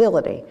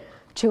possibility,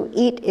 to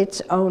eat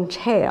its own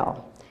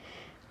tail.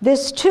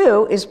 This,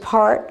 too, is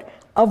part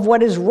of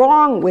what is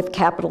wrong with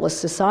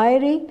capitalist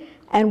society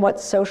and what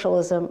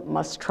socialism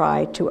must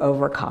try to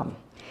overcome.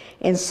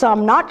 In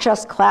some, not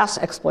just class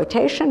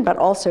exploitation, but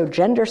also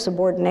gender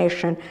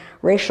subordination,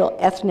 racial,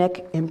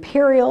 ethnic,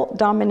 imperial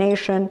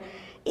domination,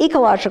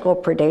 ecological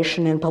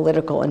predation, and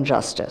political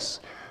injustice.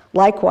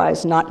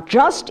 Likewise, not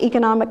just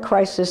economic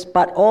crisis,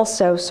 but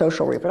also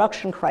social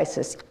reproduction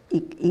crisis,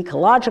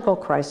 ecological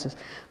crisis,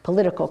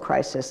 political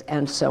crisis,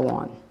 and so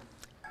on.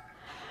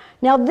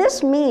 Now,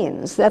 this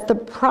means that the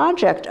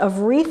project of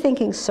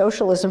rethinking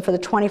socialism for the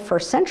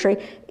 21st century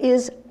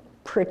is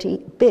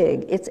pretty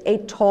big. It's a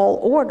tall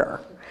order.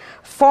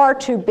 Far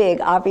too big,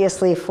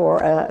 obviously,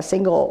 for a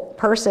single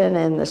person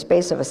in the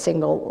space of a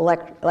single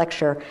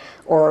lecture,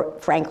 or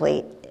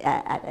frankly,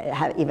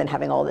 even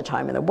having all the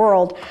time in the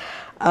world,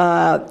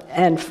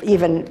 and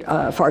even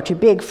far too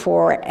big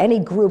for any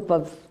group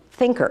of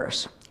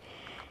thinkers.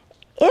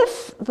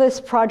 If this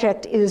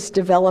project is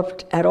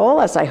developed at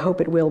all, as I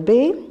hope it will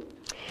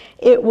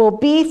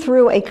be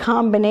through a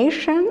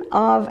combination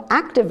of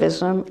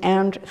activism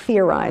and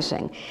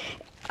theorizing,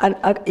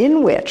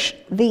 in which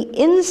the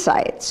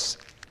insights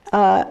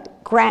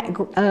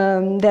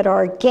that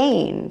are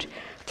gained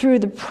through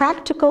the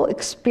practical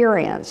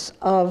experience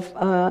of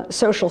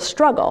social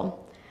struggle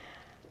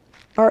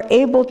are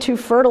able to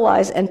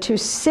fertilize and to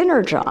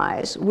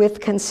synergize with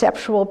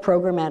conceptual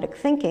programmatic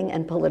thinking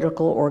and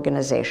political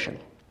organization.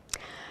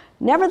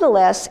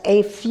 Nevertheless,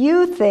 a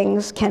few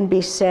things can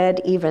be said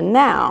even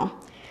now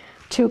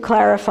to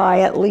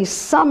clarify at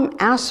least some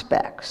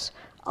aspects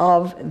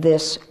of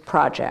this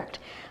project.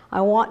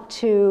 I want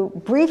to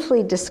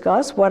briefly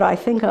discuss what I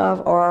think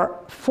of are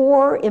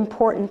 4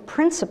 important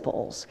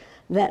principles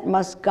that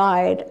must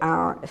guide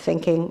our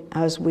thinking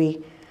as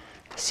we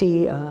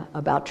see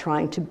about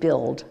trying to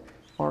build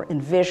or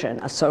envision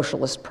a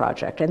socialist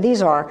project. And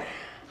these are,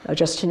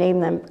 just to name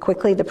them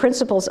quickly, the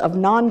principles of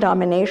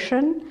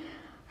non-domination,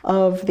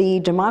 of the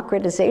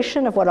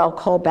democratization of what I'll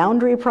call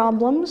boundary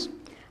problems,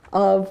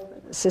 of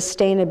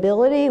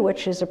sustainability,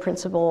 which is a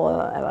principle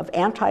of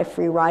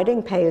anti-free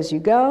riding, pay as you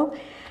go,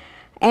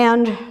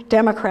 and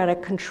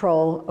democratic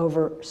control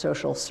over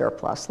social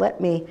surplus. Let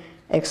me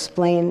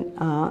explain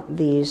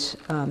these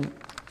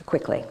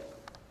quickly.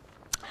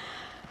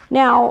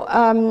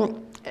 Now,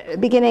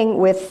 beginning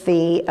with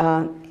the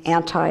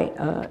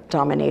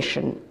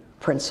anti-domination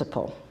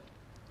principle.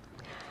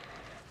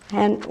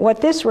 And what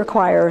this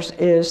requires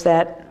is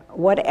that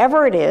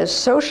whatever it is,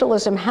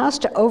 socialism has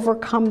to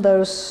overcome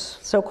those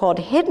so-called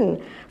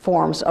hidden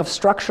forms of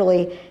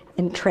structurally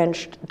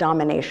entrenched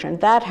domination.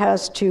 That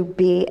has to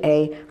be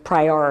a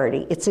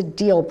priority. It's a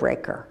deal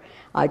breaker.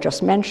 I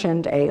just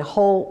mentioned a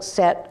whole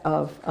set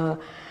of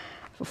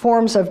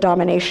forms of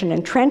domination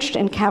entrenched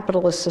in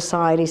capitalist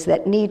societies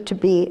that need to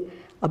be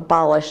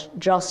abolished,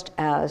 just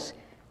as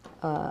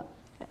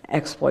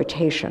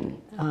exploitation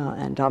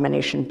and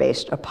domination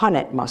based upon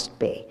it must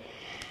be.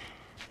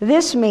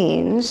 This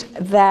means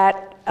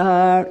that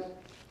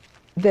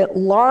the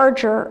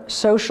larger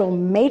social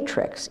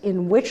matrix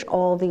in which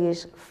all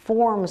these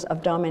forms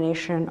of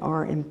domination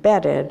are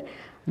embedded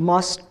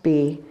must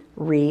be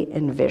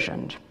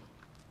re-envisioned.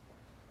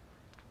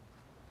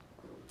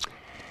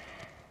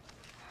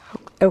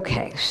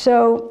 Okay,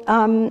 so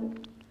let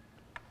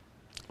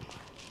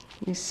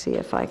me see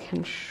if I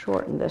can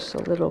shorten this a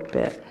little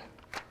bit.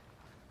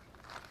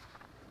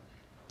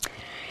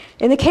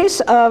 In the case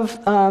of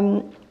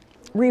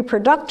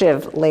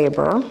reproductive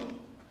labor,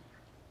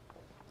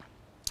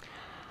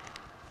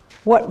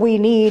 what we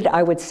need,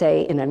 I would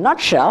say in a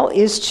nutshell,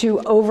 is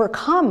to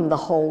overcome the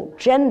whole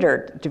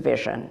gender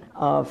division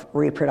of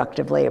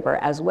reproductive labor,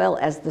 as well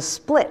as the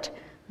split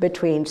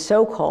between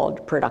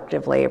so-called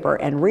productive labor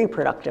and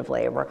reproductive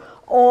labor.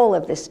 All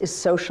of this is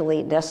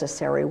socially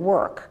necessary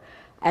work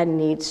and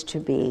needs to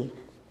be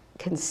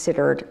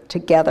considered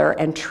together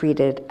and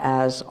treated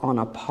as on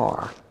a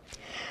par.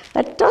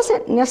 That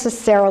doesn't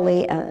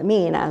necessarily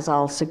mean, as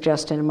I'll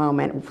suggest in a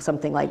moment,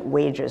 something like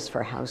wages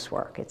for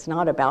housework. It's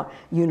not about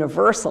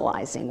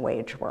universalizing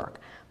wage work,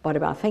 but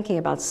about thinking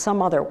about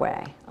some other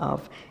way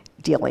of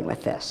dealing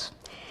with this.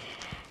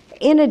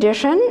 In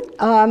addition,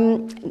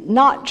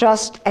 not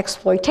just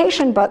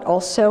exploitation, but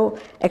also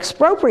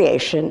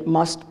expropriation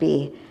must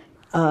be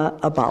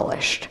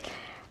abolished.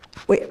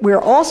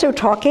 We're also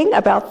talking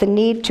about the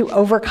need to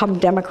overcome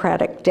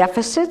democratic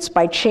deficits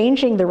by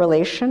changing the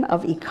relation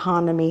of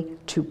economy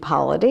to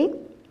polity,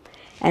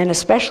 and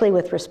especially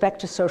with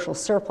respect to social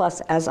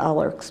surplus, as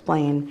I'll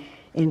explain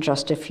in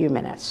just a few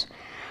minutes.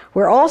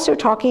 We're also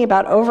talking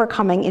about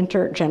overcoming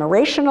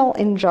intergenerational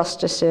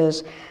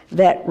injustices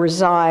that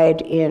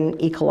reside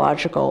in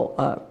ecological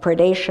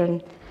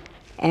predation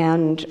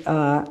and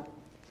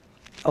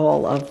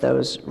all of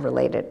those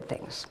related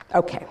things.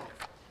 Okay.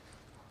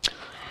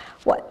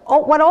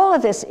 What all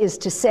of this is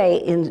to say,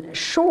 in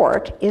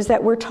short, is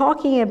that we're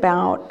talking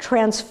about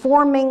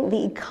transforming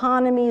the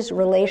economy's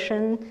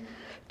relation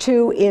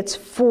to its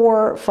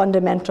 4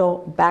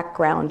 fundamental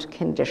background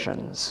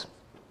conditions.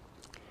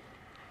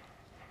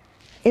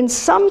 In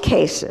some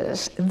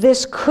cases,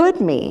 this could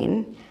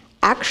mean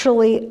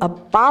actually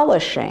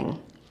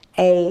abolishing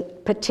a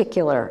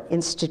particular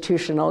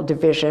institutional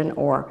division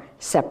or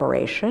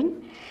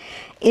separation.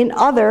 In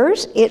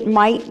others, it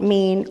might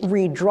mean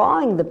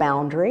redrawing the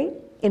boundary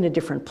in a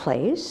different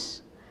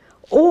place,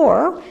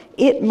 or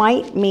it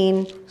might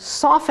mean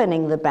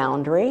softening the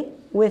boundary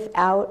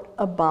without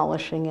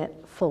abolishing it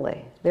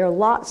fully. There are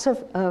lots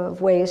of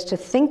ways to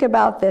think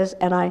about this,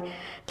 and I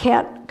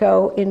can't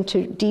go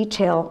into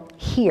detail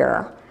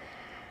here.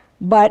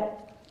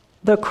 But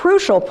the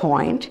crucial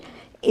point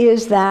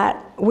is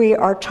that we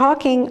are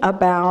talking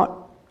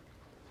about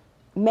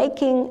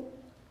making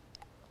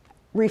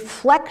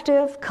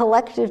reflective,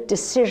 collective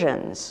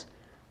decisions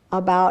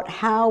about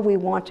how we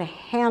want to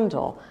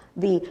handle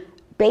the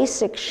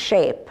basic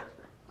shape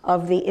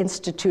of the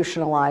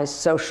institutionalized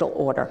social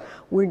order.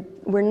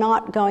 We're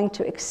not going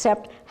to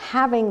accept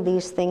having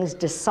these things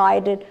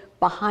decided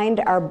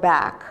behind our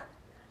back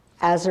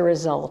as a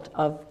result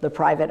of the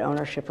private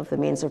ownership of the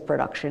means of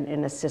production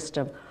in a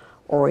system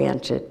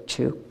oriented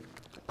to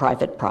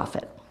private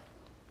profit.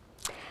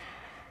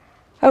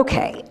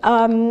 Okay,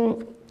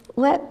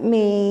 let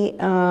me,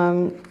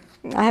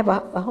 I have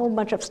a whole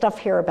bunch of stuff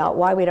here about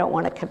why we don't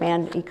want a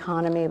command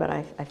economy, but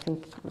I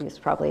think it's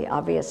probably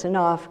obvious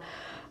enough.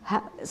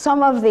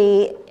 Some of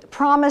the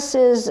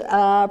promises,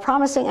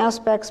 promising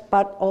aspects,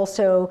 but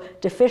also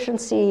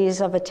deficiencies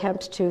of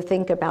attempts to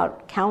think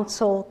about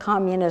council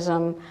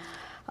communism,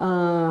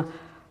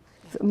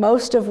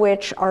 most of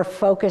which are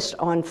focused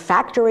on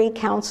factory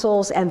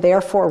councils and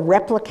therefore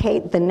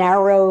replicate the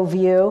narrow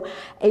view.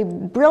 A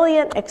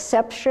brilliant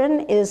exception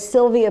is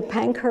Sylvia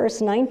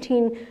Pankhurst's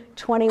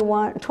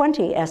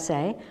 1920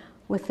 essay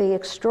with the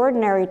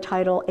extraordinary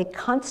title, A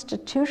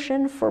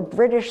Constitution for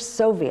British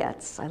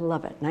Soviets. I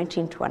love it,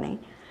 1920,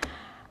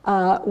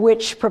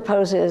 which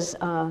proposes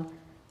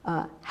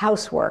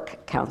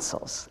housework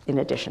councils in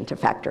addition to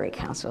factory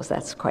councils.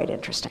 That's quite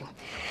interesting.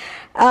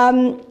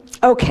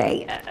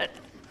 Okay.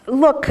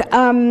 Look,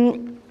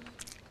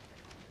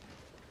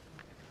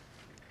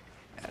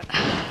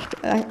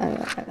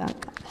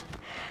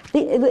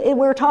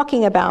 we're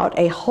talking about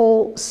a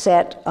whole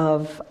set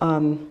of,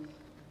 of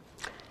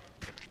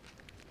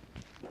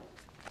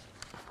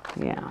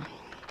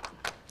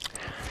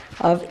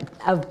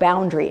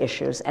boundary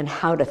issues and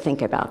how to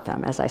think about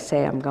them. As I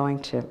say, I'm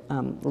going to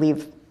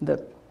leave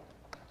the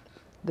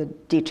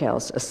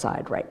details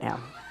aside right now.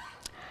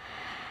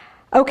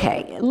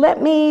 Okay,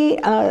 let me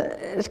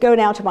go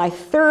now to my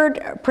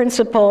third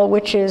principle,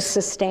 which is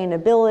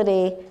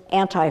sustainability,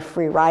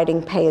 anti-free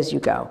riding, pay as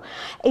you go.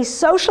 A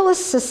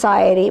socialist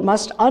society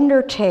must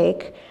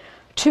undertake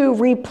to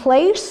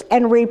replace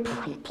and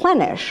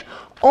replenish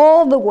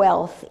all the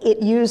wealth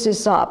it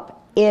uses up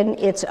in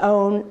its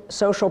own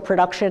social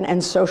production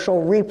and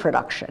social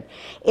reproduction.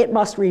 It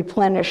must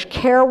replenish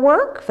care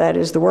work, that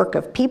is the work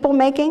of people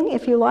making,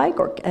 if you like,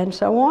 and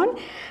so on,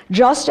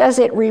 just as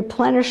it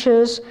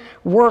replenishes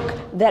work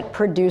that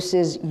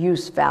produces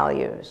use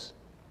values.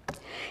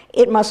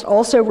 It must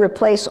also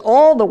replace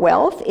all the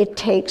wealth it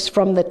takes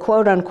from the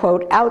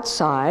quote-unquote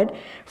outside,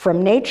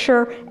 from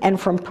nature and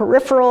from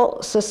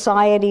peripheral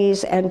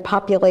societies and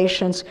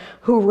populations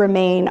who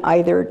remain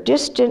either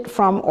distant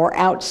from or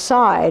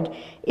outside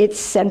its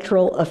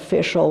central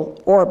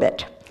official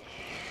orbit.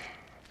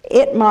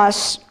 It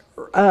must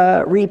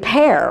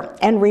repair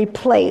and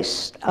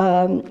replace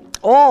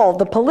all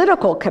the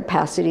political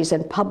capacities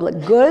and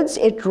public goods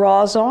it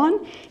draws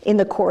on in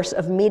the course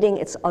of meeting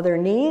its other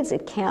needs.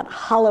 It can't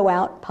hollow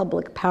out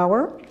public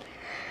power.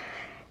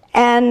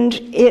 And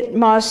it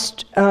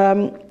must,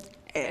 the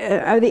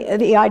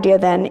idea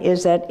then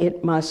is that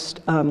it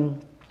must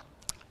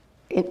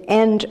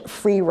end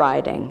free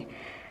riding.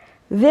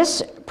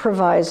 This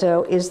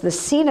proviso is the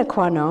sine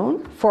qua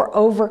non for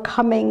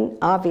overcoming,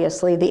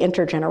 obviously, the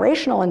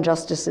intergenerational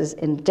injustices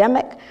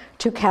endemic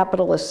to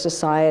capitalist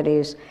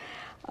societies.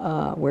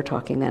 We're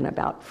talking then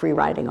about free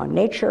riding on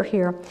nature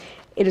here.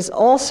 It is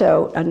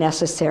also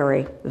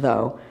necessary,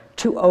 though,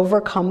 to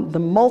overcome the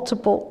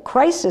multiple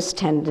crisis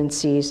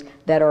tendencies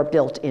that are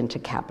built into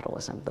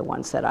capitalism, the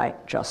ones that I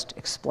just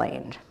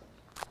explained.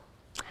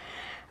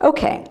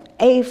 Okay,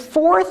 a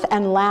fourth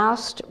and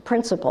last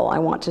principle I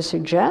want to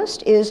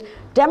suggest is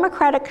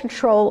democratic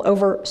control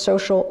over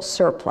social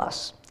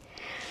surplus.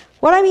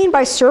 What I mean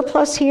by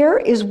surplus here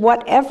is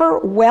whatever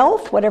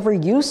wealth, whatever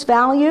use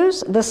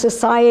values the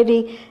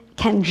society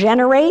can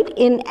generate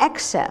in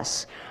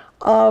excess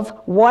of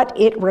what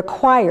it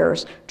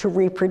requires to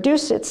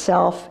reproduce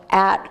itself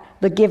at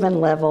the given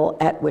level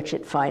at which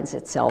it finds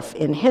itself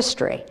in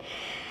history.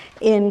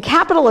 In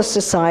capitalist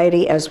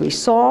society, as we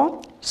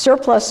saw,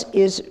 surplus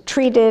is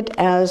treated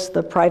as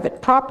the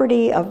private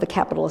property of the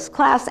capitalist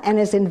class and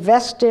is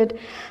invested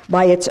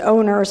by its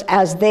owners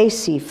as they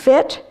see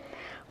fit,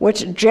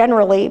 which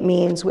generally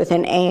means with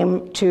an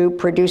aim to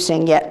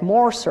producing yet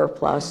more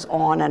surplus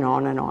on and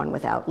on and on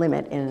without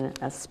limit in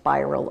a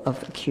spiral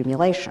of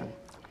accumulation.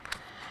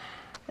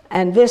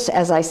 And this,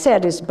 as I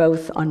said, is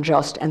both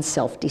unjust and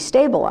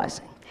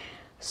self-destabilizing.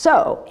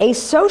 So, a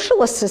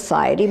socialist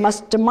society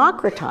must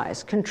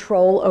democratize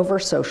control over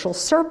social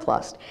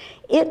surplus.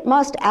 It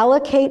must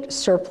allocate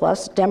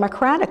surplus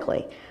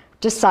democratically,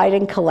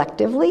 deciding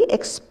collectively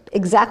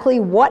exactly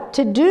what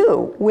to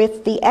do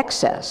with the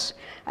excess,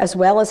 as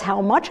well as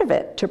how much of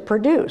it to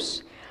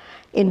produce.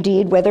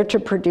 Indeed, whether to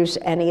produce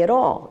any at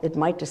all. It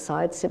might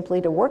decide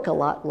simply to work a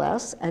lot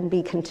less and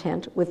be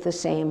content with the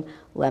same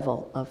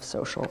level of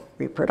social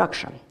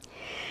reproduction.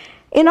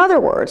 In other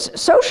words,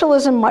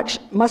 socialism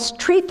must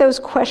treat those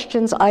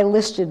questions I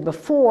listed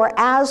before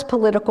as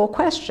political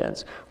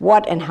questions.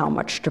 What and how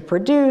much to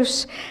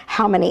produce,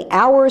 how many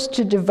hours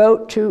to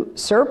devote to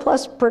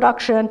surplus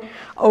production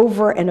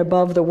over and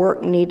above the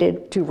work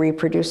needed to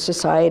reproduce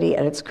society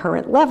at its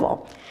current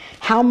level,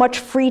 how much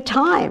free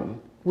time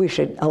we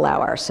should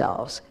allow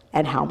ourselves,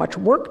 and how much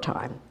work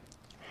time.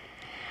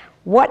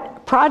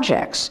 What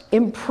projects,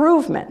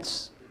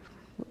 improvements,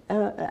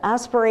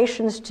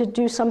 aspirations to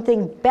do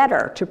something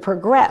better, to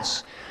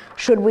progress,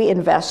 should we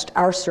invest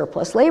our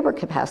surplus labor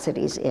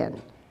capacities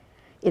in?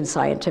 In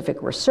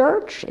scientific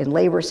research, in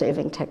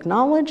labor-saving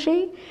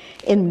technology,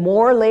 in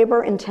more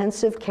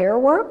labor-intensive care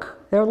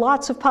work? There are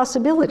lots of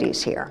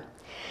possibilities here.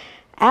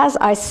 As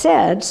I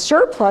said,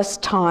 surplus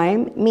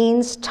time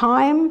means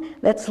time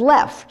that's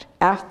left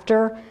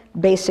after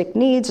basic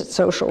needs,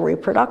 social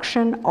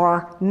reproduction,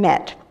 are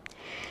met.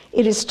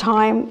 It is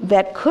time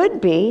that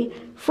could be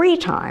free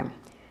time.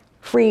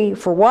 Free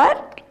for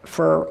what?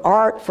 For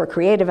art, for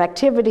creative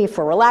activity,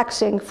 for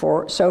relaxing,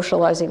 for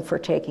socializing, for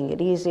taking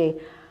it easy.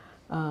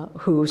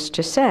 Who's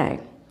to say?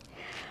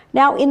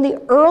 Now, in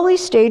the early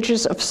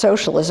stages of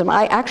socialism,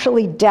 I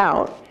actually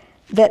doubt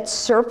that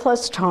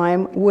surplus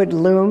time would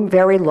loom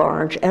very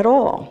large at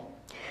all.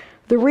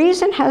 The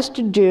reason has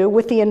to do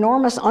with the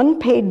enormous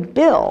unpaid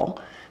bill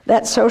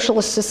that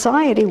socialist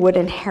society would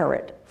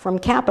inherit from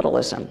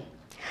capitalism.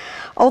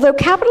 Although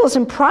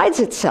capitalism prides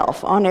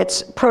itself on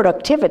its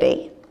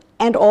productivity,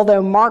 and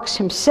although Marx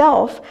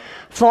himself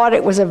thought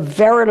it was a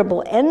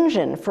veritable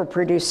engine for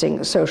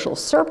producing social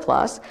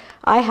surplus,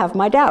 I have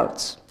my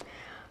doubts.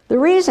 The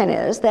reason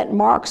is that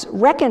Marx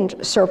reckoned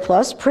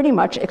surplus pretty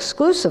much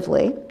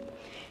exclusively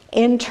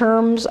in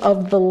terms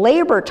of the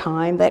labor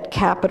time that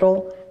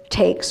capital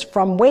takes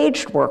from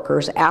waged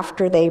workers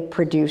after they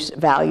produce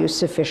value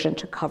sufficient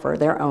to cover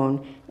their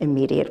own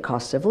immediate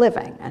costs of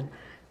living. And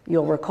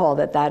you'll recall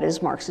that that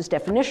is Marx's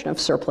definition of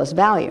surplus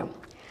value.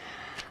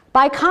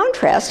 By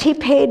contrast, he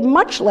paid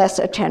much less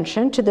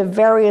attention to the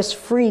various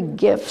free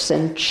gifts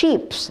and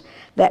cheaps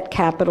that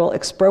capital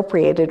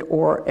expropriated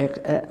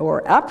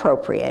or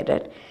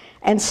appropriated,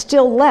 and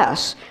still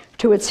less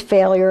to its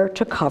failure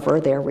to cover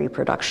their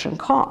reproduction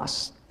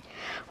costs.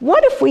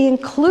 What if we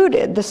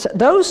included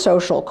those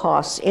social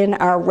costs in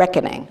our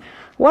reckoning?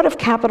 What if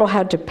capital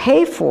had to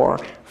pay for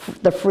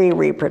the free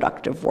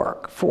reproductive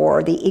work,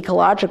 for the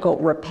ecological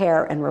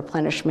repair and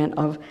replenishment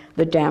of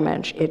the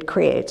damage it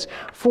creates,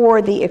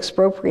 for the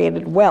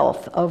expropriated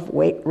wealth of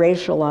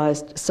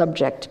racialized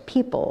subject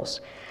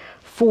peoples,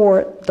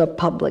 for the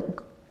public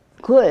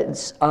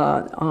goods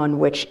on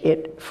which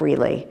it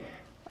freely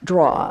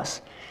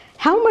draws?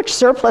 How much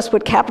surplus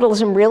would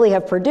capitalism really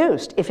have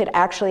produced if it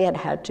actually had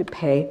had to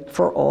pay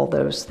for all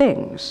those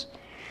things?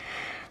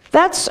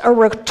 That's a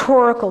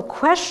rhetorical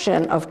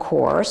question, of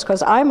course,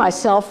 because I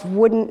myself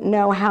wouldn't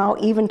know how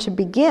even to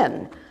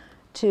begin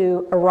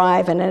to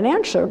arrive at an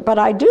answer, but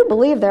I do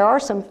believe there are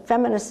some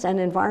feminists and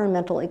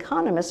environmental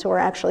economists who are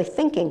actually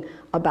thinking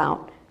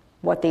about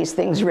what these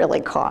things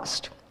really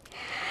cost.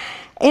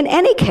 In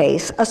any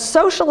case, a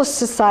socialist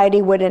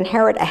society would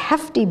inherit a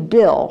hefty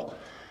bill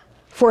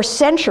for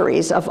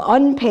centuries of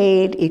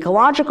unpaid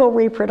ecological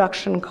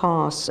reproduction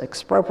costs,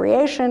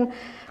 expropriation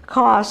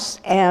costs,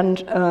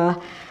 and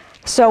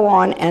so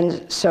on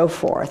and so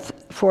forth,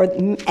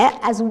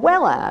 as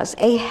well as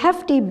a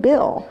hefty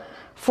bill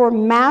for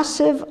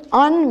massive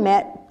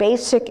unmet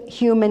basic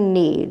human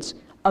needs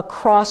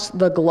across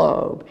the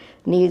globe.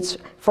 Needs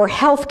for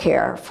health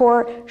care,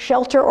 for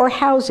shelter or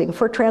housing,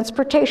 for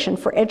transportation,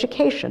 for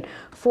education,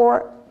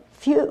 for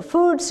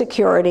food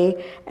security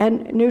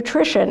and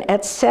nutrition,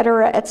 et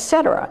cetera, et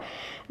cetera.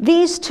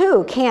 These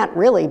too can't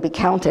really be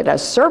counted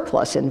as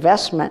surplus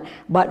investment,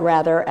 but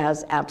rather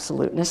as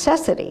absolute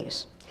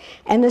necessities.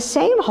 And the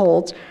same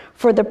holds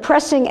for the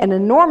pressing and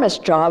enormous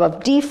job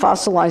of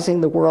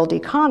defossilizing the world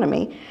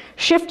economy,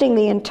 shifting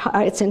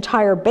its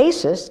entire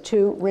basis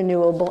to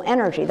renewable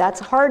energy. That's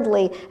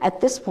hardly, at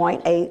this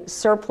point, a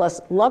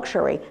surplus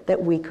luxury that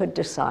we could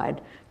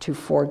decide to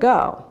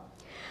forego.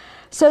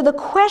 So the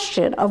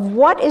question of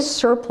what is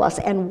surplus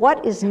and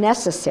what is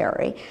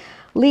necessary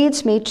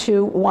leads me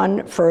to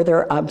one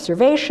further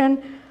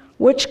observation,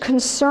 which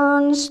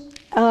concerns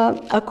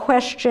a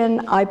question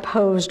I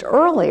posed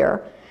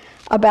earlier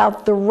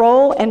about the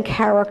role and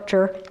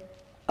character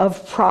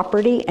of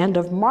property and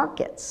of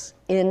markets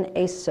in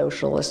a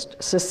socialist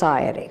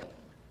society.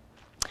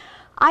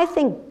 I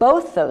think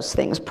both those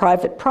things,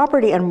 private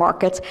property and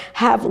markets,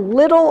 have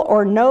little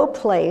or no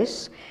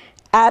place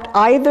at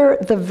either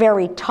the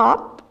very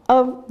top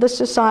of the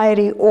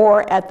society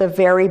or at the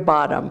very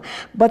bottom,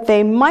 but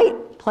they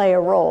might play a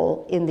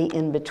role in the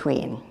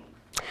in-between.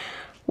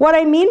 What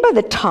I mean by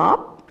the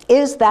top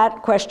is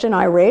that question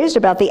I raised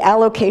about the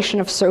allocation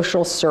of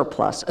social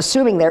surplus.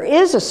 Assuming there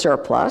is a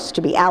surplus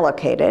to be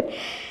allocated,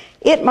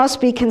 it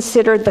must be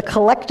considered the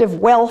collective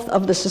wealth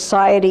of the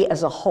society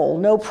as a whole.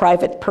 No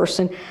private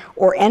person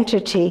or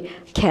entity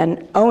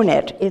can own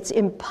it. It's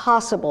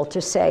impossible to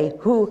say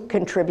who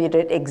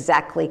contributed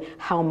exactly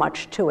how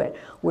much to it.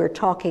 We're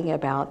talking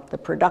about the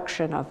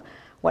production of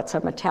what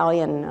some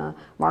Italian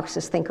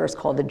Marxist thinkers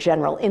call the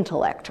general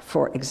intellect,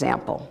 for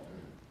example.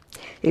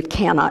 It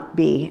cannot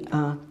be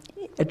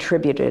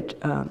attributed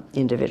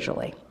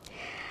individually.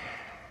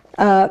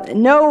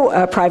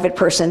 No private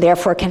person,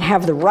 therefore, can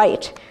have the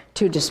right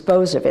to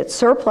dispose of it.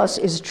 Surplus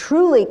is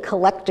truly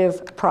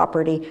collective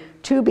property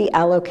to be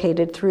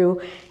allocated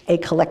through a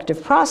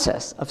collective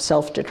process of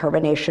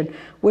self-determination,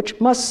 which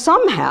must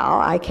somehow,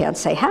 I can't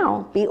say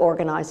how, be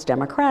organized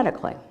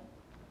democratically.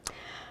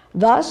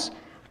 Thus,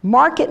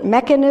 market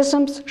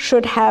mechanisms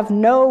should have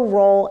no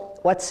role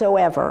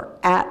whatsoever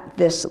at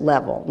this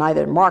level,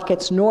 neither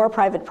markets nor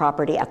private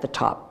property at the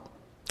top.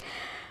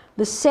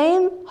 The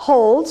same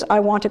holds, I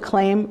want to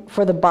claim,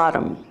 for the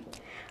bottom,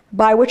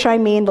 by which I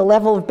mean the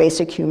level of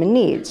basic human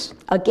needs.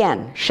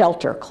 Again,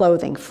 shelter,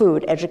 clothing,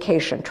 food,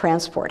 education,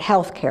 transport,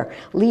 healthcare,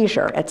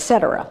 leisure,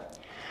 etc.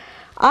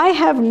 I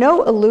have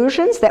no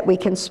illusions that we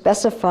can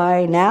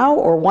specify now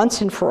or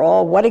once and for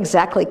all what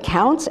exactly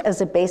counts as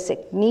a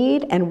basic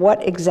need and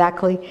what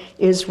exactly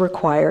is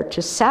required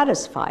to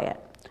satisfy it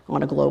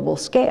on a global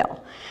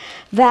scale.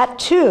 That,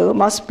 too,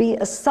 must be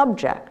a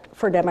subject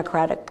for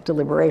democratic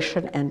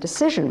deliberation and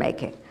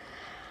decision-making.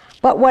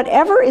 But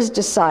whatever is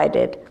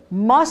decided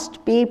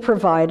must be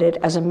provided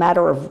as a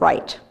matter of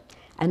right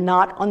and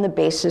not on the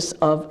basis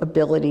of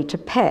ability to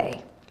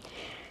pay.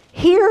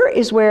 Here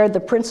is where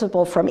the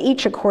principle from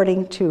each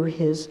according to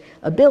his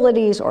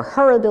abilities or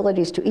her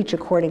abilities to each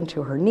according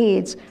to her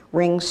needs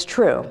rings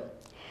true.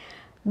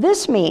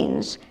 This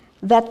means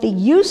that the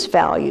use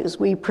values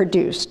we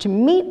produce to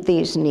meet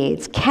these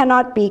needs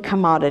cannot be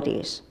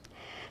commodities.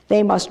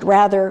 They must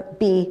rather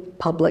be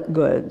public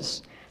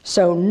goods.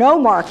 So no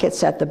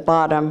markets at the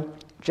bottom,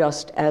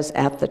 just as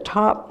at the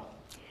top.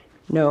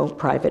 No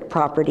private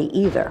property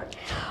either.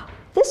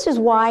 This is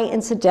why,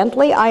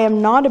 incidentally, I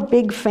am not a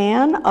big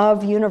fan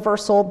of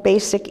universal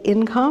basic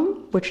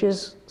income, which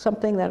is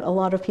something that a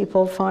lot of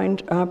people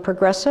find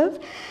progressive.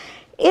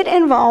 It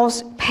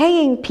involves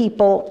paying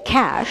people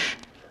cash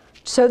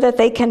so that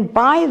they can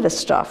buy the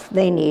stuff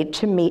they need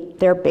to meet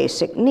their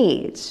basic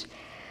needs.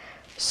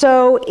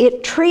 So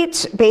it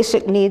treats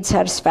basic need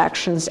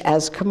satisfactions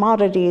as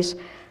commodities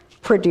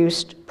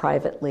produced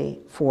privately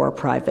for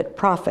private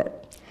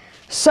profit.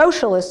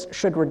 Socialists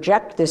should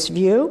reject this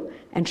view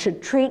and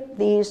should treat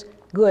these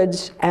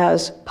goods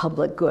as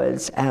public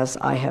goods, as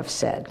I have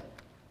said.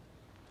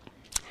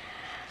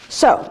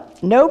 So,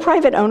 no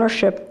private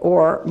ownership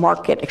or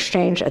market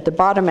exchange at the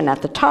bottom and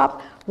at the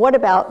top. What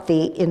about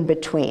the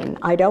in-between?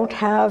 I don't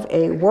have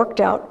a worked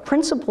out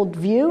principled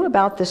view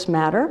about this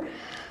matter,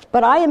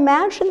 but I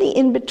imagine the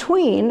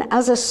in-between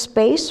as a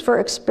space for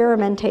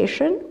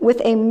experimentation with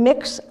a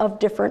mix of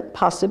different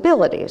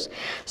possibilities.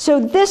 So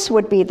this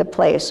would be the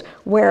place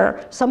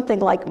where something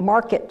like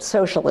market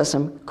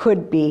socialism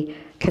could be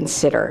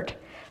considered.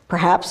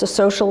 Perhaps a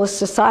socialist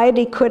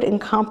society could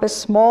encompass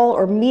small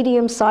or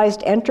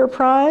medium-sized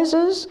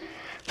enterprises,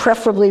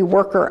 preferably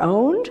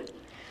worker-owned,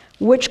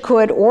 which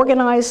could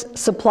organize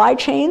supply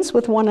chains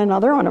with one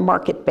another on a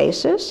market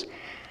basis.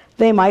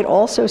 They might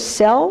also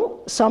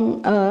sell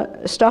some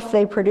stuff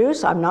they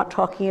produce, I'm not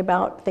talking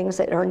about things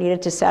that are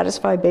needed to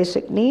satisfy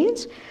basic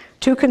needs,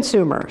 to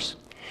consumers.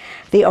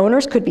 The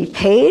owners could be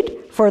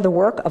paid for the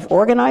work of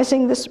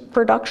organizing this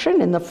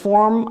production in the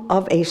form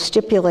of a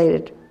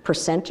stipulated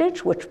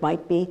percentage, which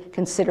might be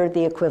considered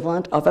the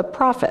equivalent of a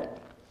profit.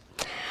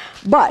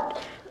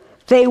 But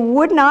they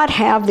would not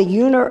have the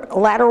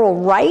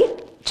unilateral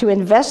right to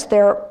invest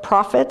their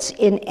profits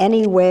in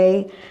any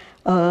way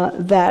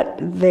that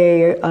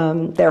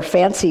their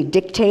fancy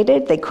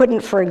dictated. They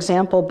couldn't, for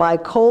example, buy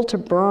coal to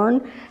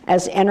burn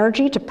as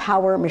energy to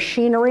power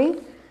machinery.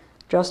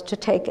 Just to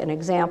take an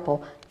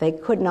example, they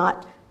could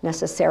not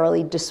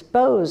necessarily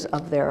dispose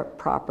of their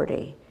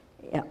property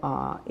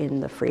in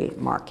the free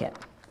market.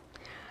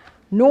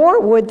 Nor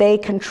would they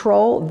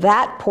control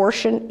that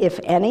portion, if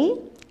any,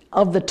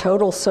 of the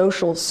total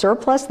social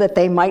surplus that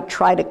they might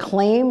try to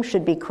claim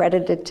should be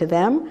credited to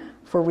them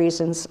for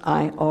reasons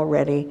I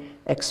already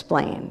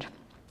explained.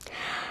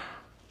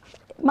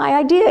 My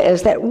idea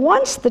is that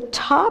once the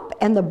top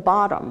and the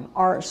bottom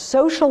are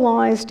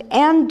socialized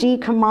and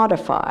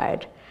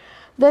decommodified,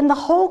 then the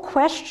whole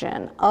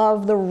question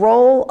of the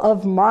role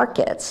of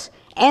markets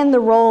and the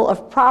role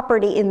of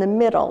property in the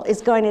middle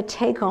is going to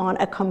take on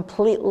a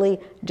completely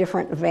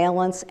different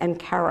valence and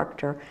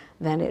character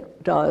than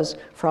it does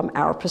from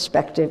our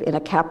perspective in a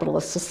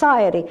capitalist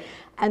society.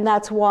 And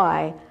that's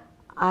why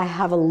I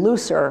have a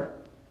looser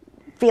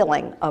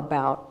feeling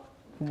about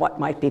what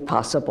might be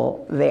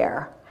possible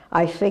there.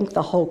 I think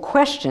the whole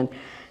question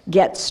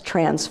gets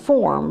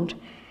transformed,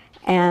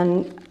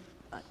 and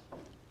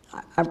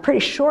I'm pretty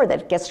sure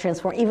that it gets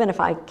transformed, even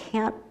if I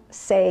can't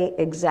say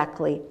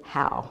exactly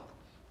how.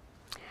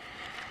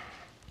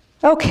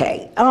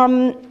 Okay,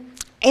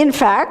 in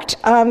fact,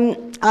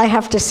 I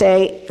have to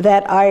say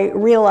that I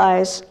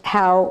realize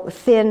how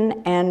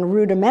thin and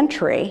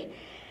rudimentary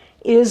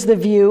is the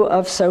view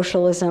of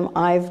socialism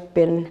I've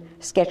been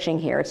sketching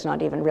here. It's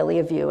not even really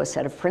a view, a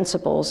set of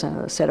principles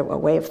and a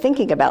way of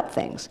thinking about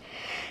things.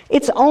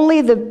 It's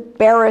only the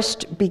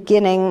barest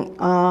beginning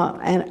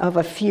of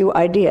a few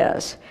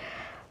ideas.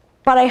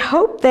 But I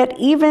hope that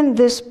even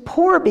this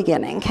poor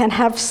beginning can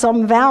have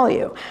some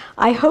value.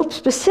 I hope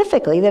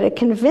specifically that it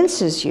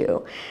convinces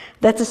you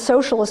that the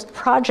socialist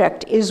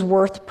project is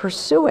worth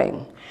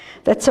pursuing,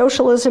 that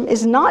socialism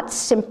is not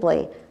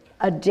simply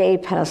a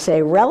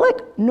dépassé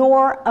relic,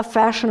 nor a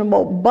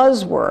fashionable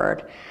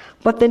buzzword,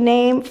 but the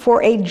name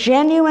for a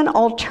genuine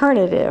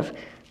alternative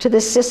to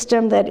the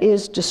system that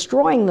is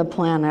destroying the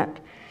planet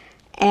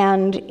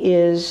and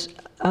is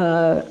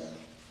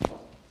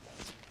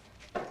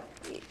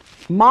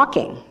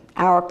mocking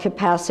our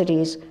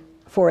capacities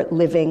for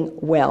living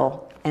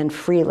well and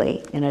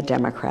freely in a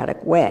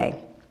democratic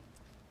way.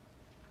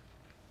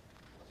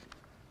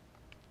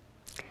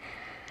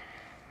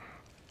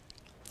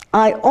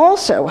 I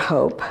also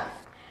hope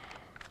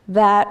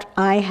that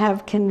I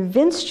have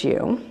convinced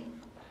you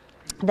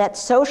that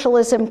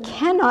socialism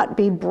cannot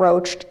be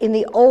broached in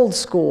the old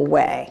school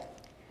way,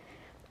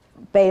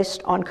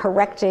 based on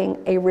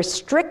correcting a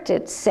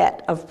restricted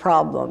set of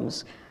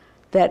problems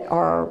that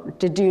are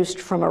deduced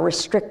from a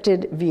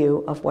restricted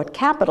view of what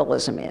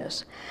capitalism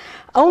is.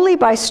 Only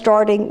by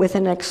starting with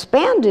an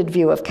expanded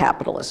view of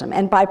capitalism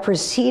and by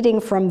proceeding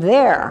from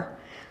there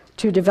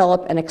to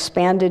develop an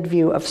expanded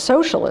view of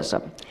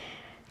socialism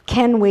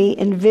can we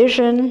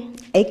envision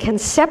a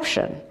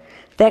conception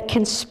that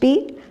can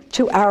speak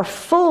to our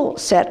full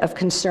set of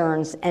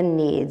concerns and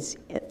needs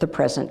at the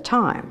present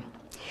time.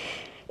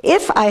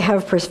 If I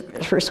have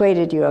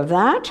persuaded you of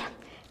that,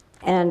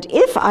 and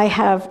if I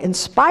have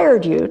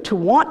inspired you to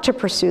want to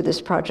pursue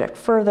this project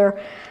further,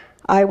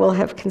 I will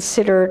have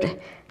considered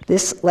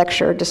this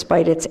lecture,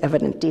 despite its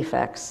evident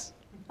defects,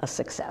 a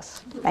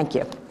success. Thank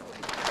you.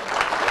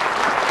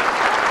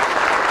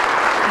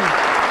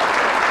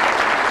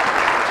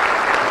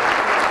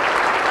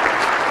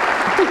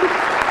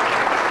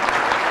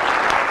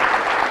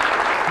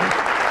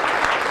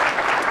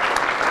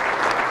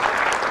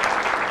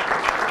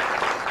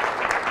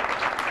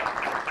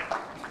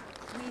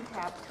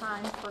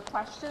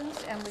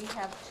 Questions, and we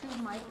have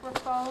 2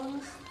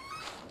 microphones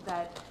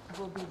that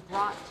will be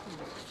brought to you.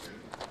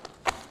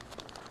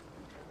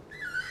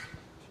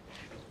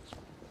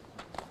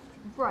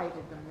 Right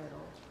in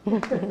the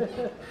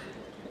middle.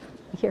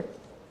 Here.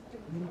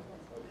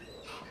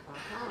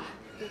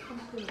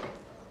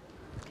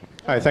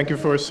 Hi, thank you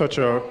for such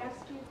a... I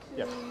ask you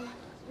to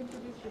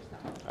introduce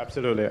yourself.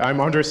 Absolutely. I'm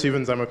Andre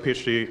Stevens. I'm a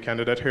PhD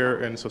candidate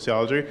here in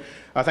sociology.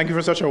 Thank you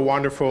for such a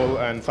wonderful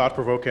and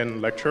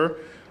thought-provoking lecture.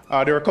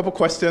 There are a couple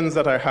questions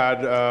that I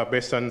had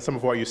based on some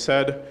of what you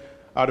said.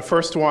 The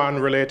first one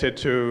related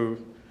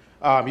to,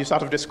 you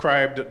sort of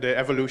described the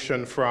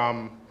evolution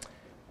from,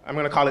 I'm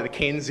going to call it the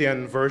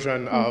Keynesian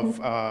version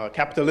of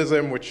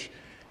capitalism, which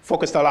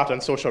focused a lot on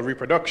social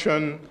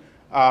reproduction,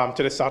 to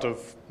this sort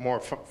of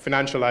more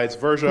financialized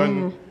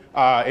version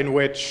in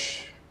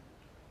which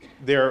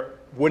there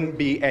wouldn't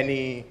be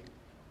any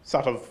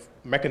sort of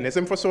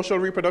mechanism for social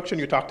reproduction.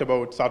 You talked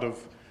about sort of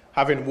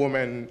having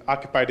women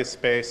occupy the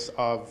space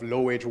of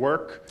low-wage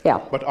work,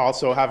 but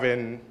also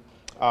having,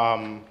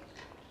 I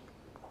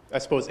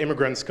suppose,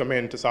 immigrants come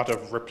in to sort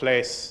of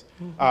replace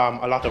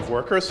a lot of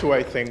workers who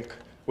I think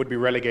would be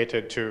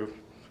relegated to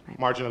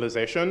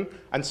marginalization.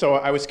 And so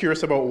I was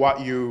curious about what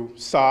you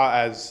saw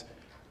as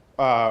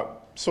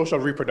social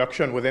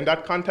reproduction within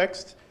that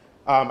context.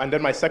 And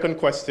then my second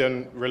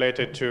question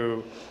related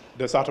to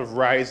the sort of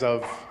rise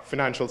of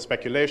financial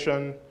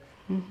speculation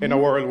in a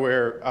world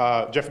where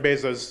Jeff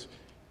Bezos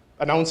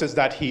announces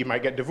that he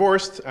might get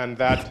divorced, and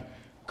that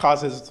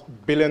causes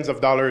billions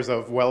of dollars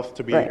of wealth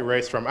to be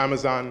erased from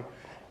Amazon.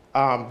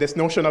 This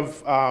notion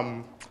of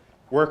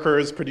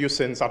workers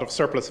producing sort of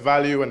surplus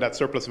value, and that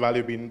surplus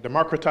value being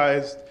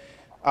democratized.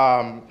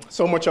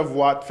 So much of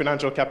what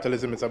financial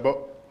capitalism is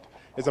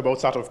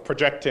about sort of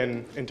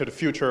projecting into the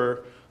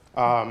future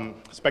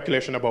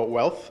speculation about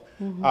wealth.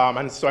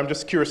 And so I'm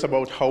just curious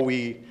about how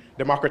we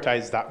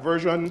democratize that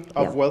version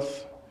of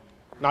wealth,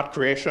 not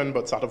creation,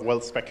 but sort of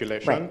wealth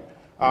speculation.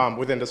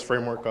 Within this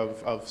framework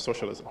of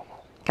socialism.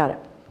 Got it.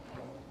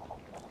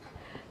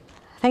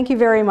 Thank you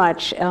very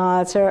much.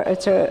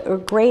 It's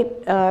a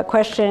great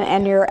question,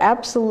 and you're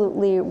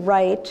absolutely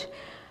right.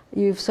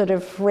 You've sort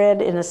of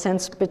read, in a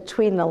sense,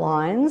 between the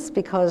lines,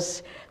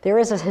 because there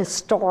is a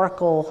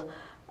historical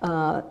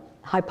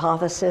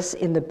hypothesis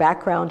in the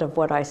background of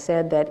what I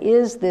said that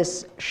is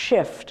this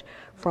shift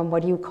from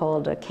what you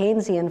called a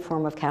Keynesian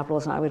form of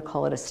capitalism, I would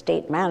call it a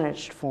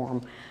state-managed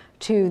form,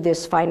 to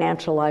this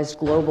financialized,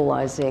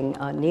 globalizing,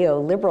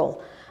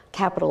 neoliberal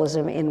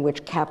capitalism in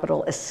which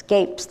capital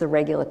escapes the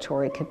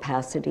regulatory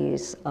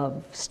capacities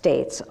of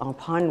states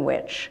upon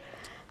which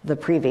the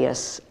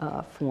previous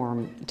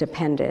form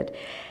depended.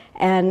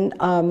 And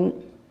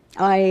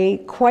I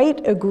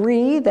quite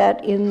agree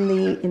that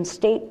in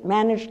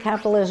state-managed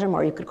capitalism,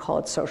 or you could call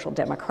it social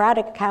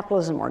democratic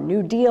capitalism or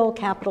New Deal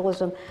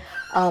capitalism,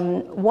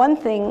 one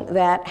thing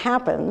that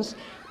happens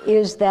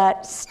is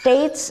that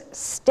states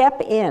step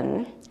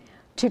in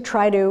to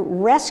try to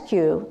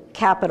rescue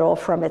capital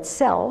from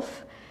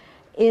itself,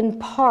 in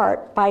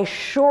part by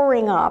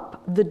shoring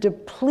up the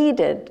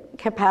depleted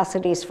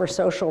capacities for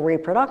social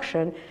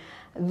reproduction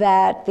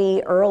that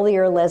the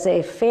earlier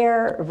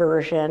laissez-faire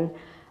version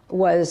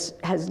is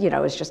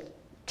just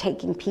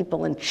taking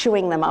people and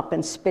chewing them up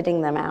and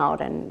spitting them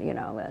out, and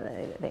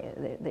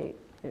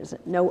there's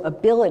no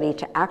ability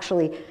to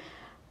actually,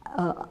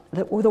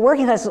 the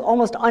working class is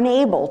almost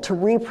unable to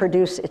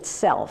reproduce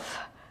itself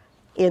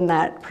in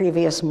that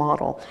previous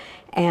model.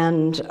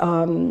 And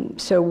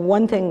so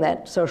one thing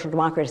that social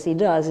democracy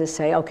does is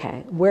say,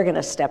 okay, we're going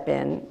to step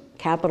in,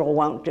 capital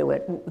won't do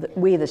it,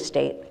 we the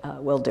state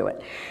will do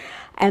it.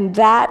 And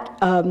that,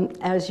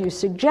 as you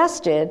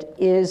suggested,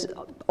 is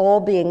all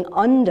being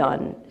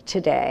undone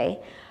today.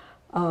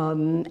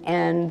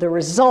 And the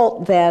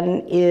result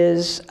then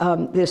is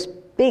this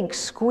big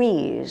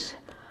squeeze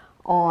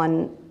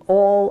on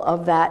all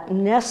of that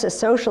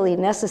socially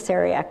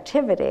necessary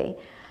activity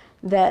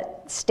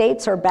that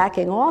states are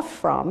backing off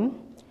from,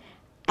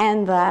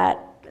 and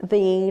that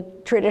the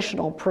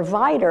traditional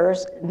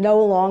providers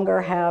no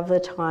longer have the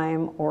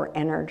time or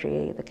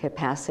energy, the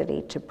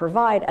capacity to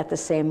provide at the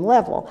same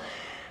level.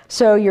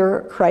 So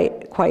you're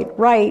quite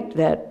right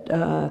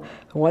that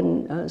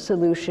one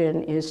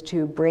solution is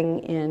to bring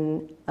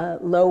in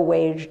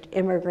low-waged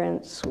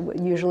immigrants,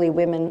 usually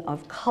women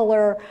of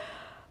color,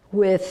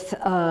 with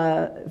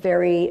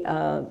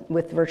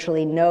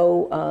virtually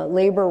no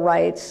labor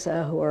rights,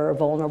 who are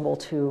vulnerable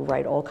to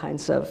all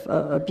kinds of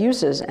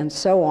abuses and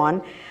so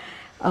on.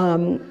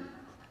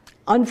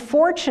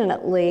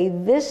 Unfortunately,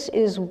 this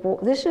is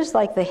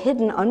like the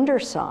hidden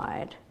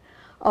underside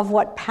of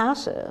what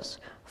passes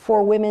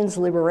for women's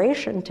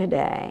liberation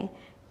today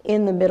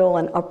in the middle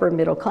and upper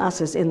middle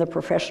classes, in the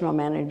professional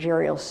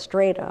managerial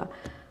strata,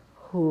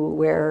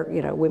 where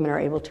women are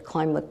able to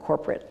climb the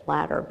corporate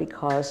ladder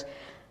because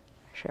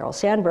Sheryl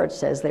Sandberg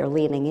says they're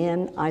leaning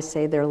in. I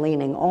say they're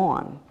leaning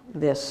on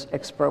this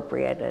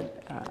expropriated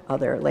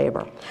other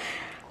labor.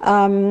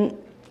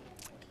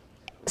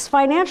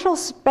 Financial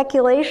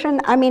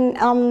speculation,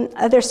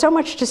 there's so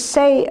much to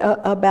say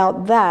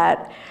about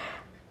that.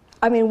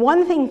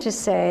 One thing to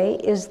say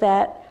is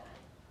that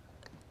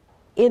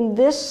in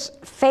this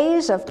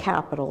phase of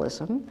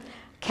capitalism,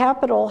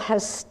 capital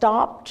has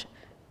stopped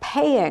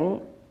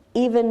paying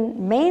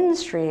even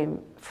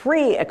mainstream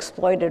free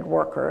exploited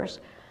workers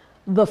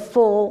the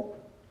full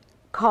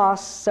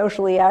cost,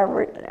 socially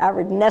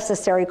average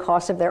necessary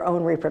cost of their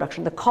own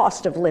reproduction, the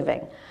cost of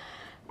living.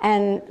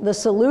 And the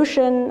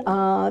solution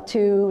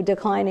to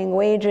declining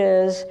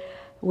wages,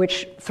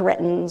 which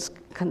threatens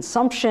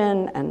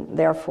consumption and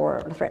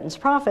therefore threatens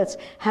profits,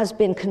 has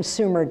been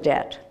consumer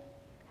debt.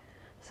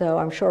 So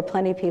I'm sure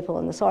plenty of people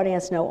in this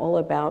audience know all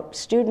about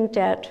student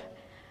debt,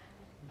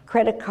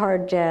 credit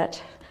card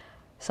debt.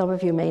 Some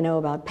of you may know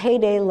about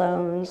payday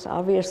loans,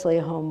 obviously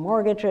home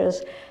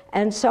mortgages,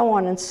 and so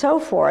on and so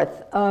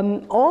forth,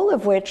 all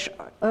of which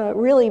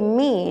really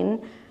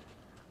mean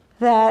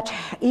that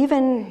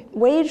even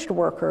waged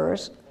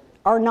workers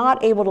are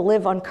not able to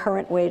live on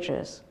current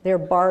wages. They're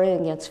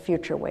borrowing against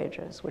future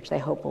wages, which they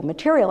hope will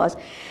materialize.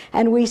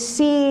 And we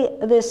see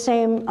this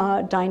same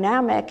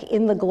dynamic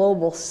in the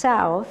global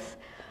south,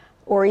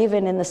 or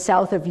even in the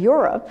south of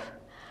Europe,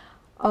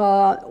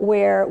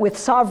 where with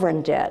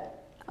sovereign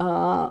debt,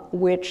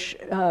 which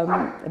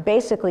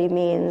basically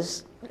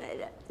means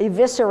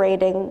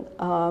eviscerating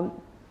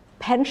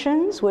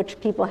pensions, which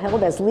people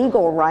held as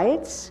legal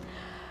rights,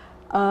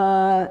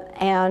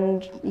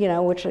 and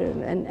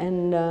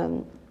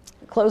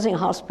closing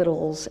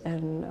hospitals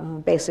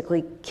and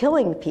basically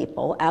killing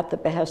people at the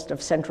behest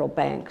of central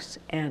banks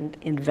and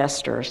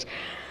investors.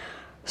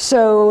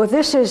 So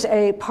this is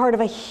a part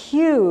of a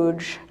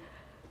huge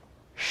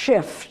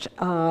shift,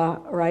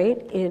 from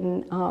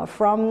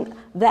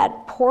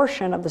that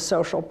portion of the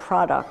social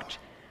product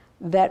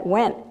that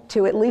went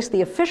to at least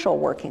the official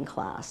working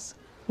class,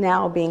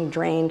 now being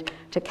drained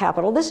to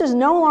capital. This is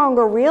no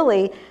longer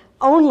really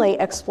only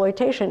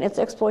exploitation. It's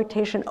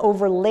exploitation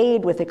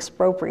overlaid with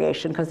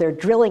expropriation, because they're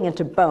drilling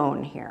into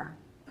bone here.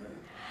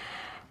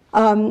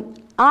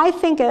 I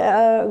think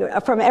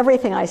from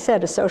everything I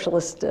said, a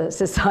socialist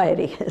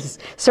society is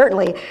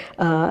certainly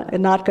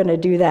not going to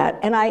do that.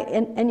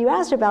 And you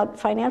asked about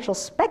financial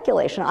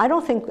speculation. I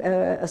don't think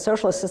a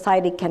socialist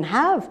society can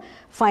have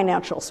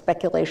financial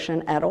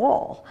speculation at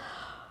all.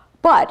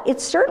 But it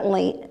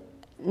certainly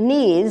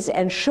needs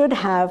and should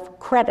have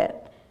credit,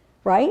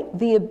 right?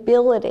 The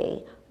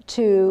ability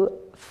to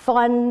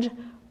fund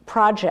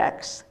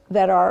projects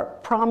that are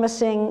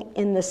promising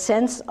in the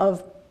sense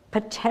of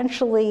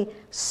potentially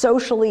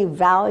socially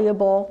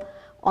valuable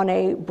on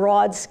a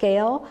broad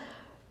scale,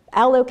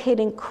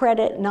 allocating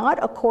credit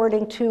not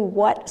according to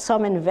what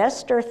some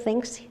investor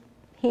thinks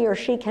he or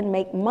she can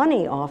make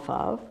money off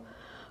of,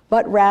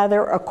 but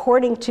rather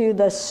according to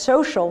the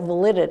social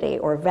validity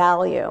or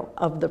value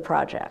of the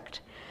project.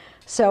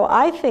 So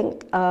I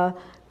think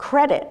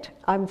credit,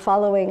 I'm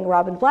following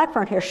Robin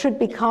Blackburn here, should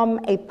become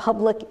a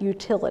public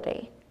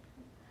utility,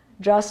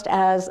 just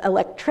as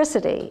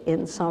electricity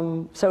in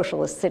some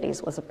socialist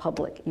cities was a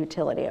public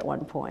utility at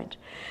one point.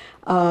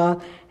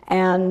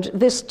 And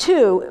this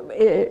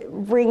too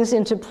brings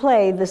into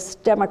play this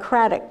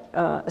democratic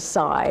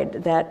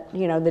side that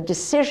the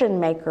decision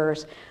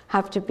makers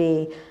have to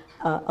be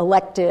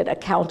elected,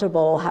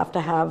 accountable, have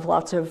to have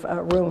lots of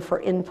room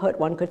for input.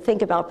 One could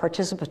think about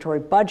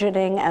participatory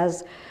budgeting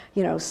as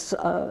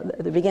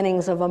the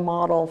beginnings of a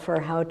model for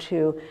how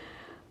to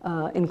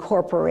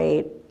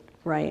incorporate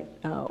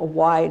a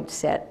wide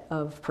set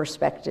of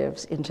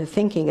perspectives into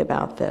thinking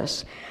about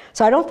this.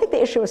 So I don't think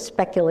the issue is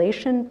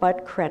speculation,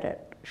 but credit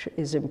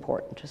is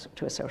important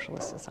to a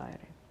socialist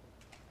society.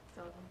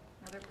 So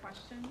another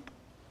question?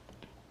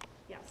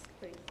 Yes,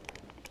 please.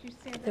 Could you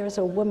stand up? There's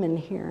a woman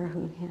here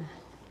who, yeah.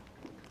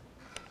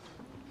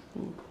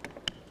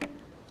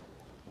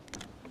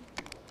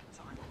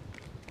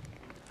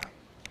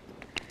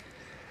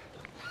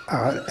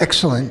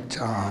 Excellent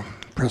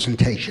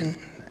presentation.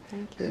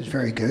 It was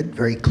very good,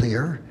 very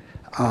clear.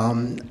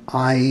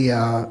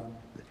 I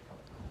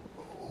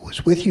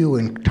was with you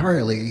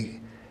entirely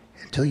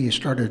until you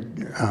started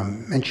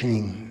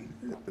mentioning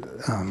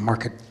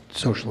market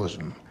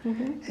socialism.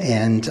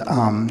 And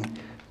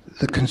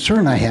the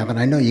concern I have, and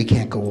I know you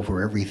can't go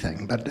over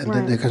everything, but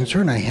the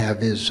concern I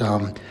have is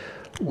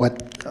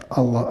what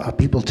a lot of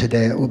people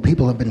today, what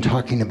people have been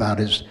talking about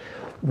is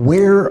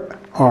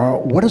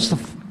what is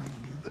the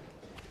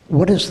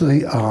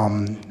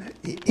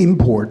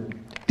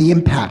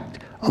impact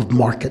of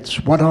markets?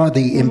 What are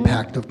the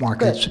impact of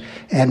markets? Good.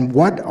 And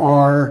what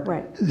are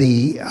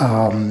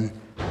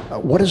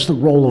what is the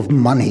role of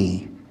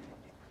money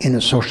in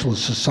a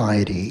socialist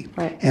society?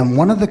 Right. And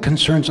one of the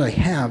concerns I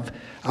have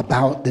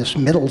about this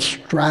middle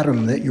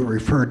stratum that you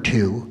referred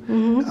to,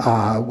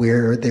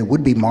 where there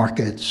would be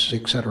markets,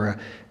 et cetera,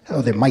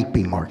 or there might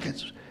be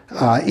markets,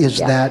 is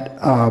that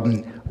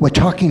we're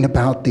talking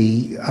about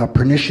the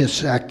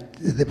pernicious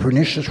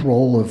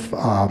role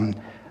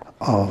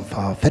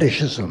of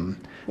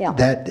fetishism. Yeah.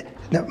 That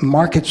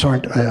markets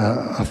aren't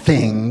a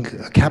thing,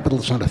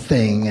 capital's not a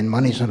thing, and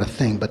money's not a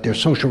thing, but they're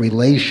social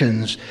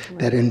relations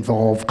that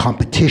involve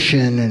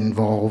competition,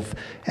 involve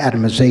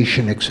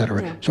atomization, et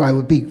cetera. Yeah. So I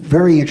would be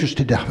very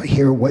interested to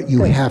hear what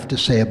you have to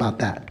say about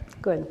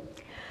that. Good.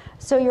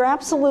 So you're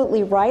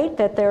absolutely right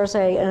that there's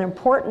an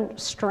important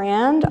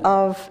strand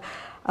of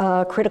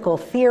critical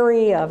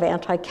theory, of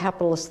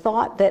anti-capitalist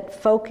thought that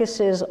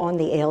focuses on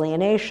the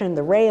alienation,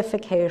 the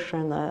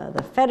reification,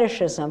 the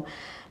fetishism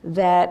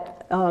that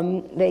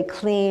they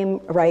claim,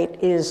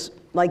 is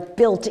like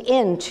built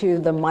into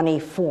the money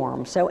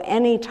form. So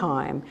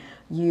anytime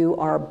you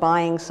are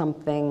buying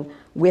something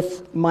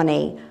with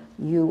money,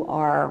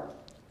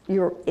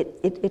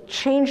 it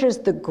changes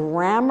the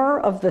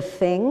grammar of the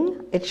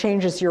thing, it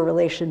changes your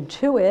relation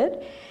to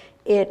it,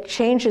 it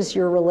changes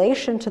your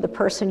relation to the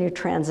person you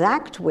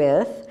transact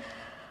with,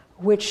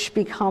 which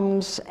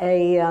becomes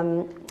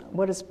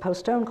what does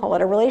Postone call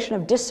it? A relation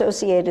of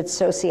dissociated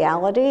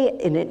sociality.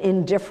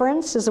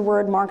 Indifference is a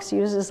word Marx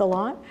uses a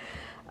lot.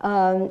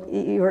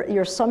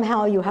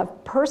 You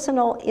have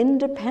personal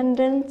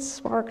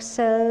independence, Marx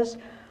says,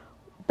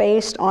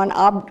 based on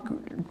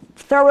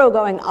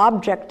thoroughgoing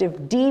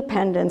objective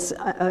dependence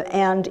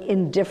and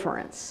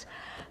indifference.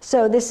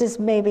 So this is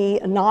maybe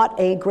not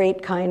a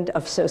great kind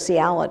of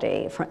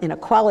sociality in a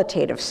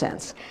qualitative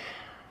sense.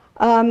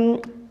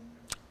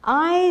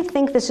 I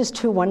think this is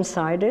too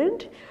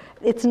one-sided.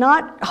 It's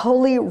not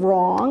wholly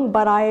wrong,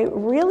 but I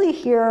really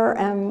here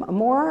am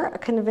more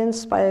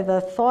convinced by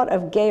the thought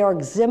of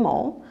Georg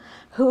Simmel,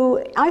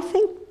 who I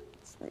think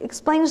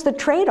explains the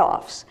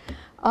trade-offs.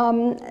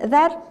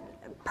 That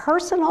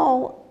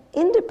personal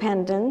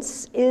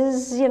independence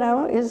is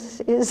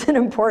an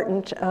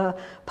important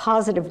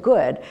positive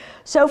good.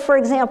 So for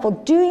example,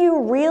 do you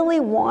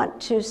really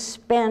want to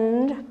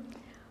spend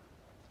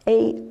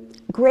a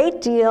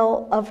great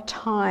deal of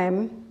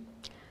time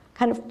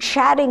kind of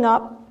chatting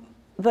up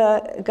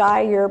the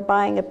guy you're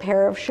buying a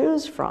pair of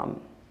shoes from,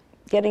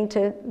 getting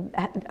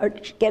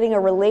a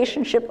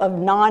relationship of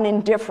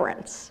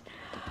non-indifference?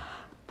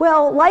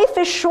 Well, life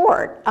is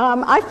short.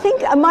 I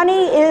think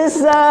money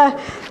is,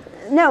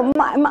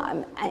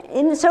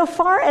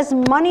 insofar as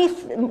money,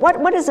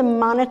 what does a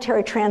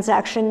monetary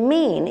transaction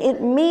mean?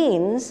 It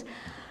means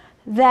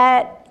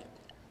that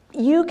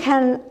you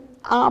can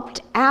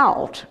opt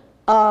out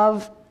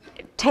of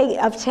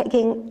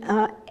taking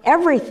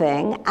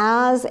everything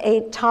as a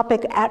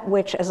topic at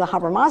which, as a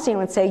Habermasian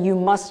would say, you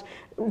must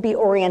be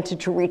oriented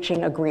to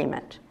reaching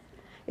agreement.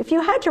 If you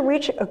had to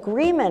reach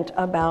agreement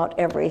about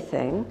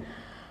everything,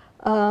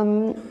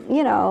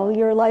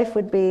 your life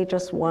would be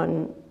just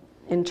one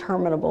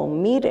interminable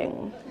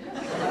meeting.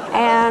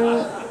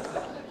 And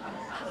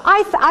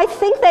I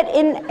think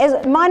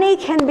that money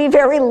can be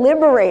very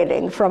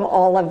liberating from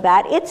all of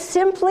that. It's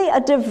simply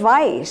a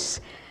device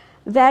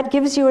that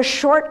gives you a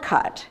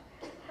shortcut.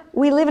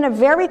 We live in a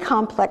very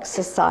complex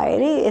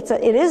society. It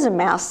is a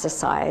mass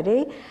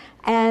society.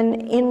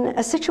 And in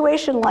a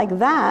situation like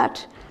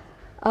that,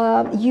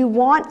 you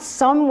want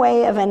some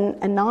way of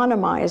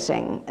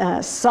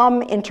anonymizing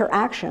some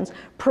interactions,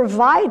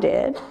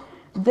 provided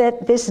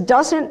that this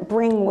doesn't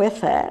bring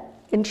with it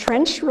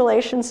entrenched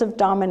relations of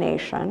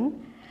domination,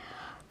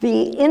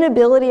 the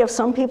inability of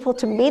some people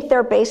to meet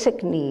their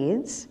basic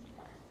needs,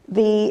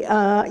 the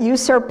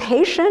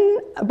usurpation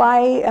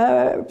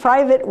by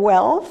private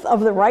wealth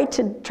of the right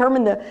to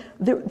determine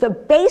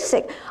the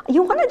basic,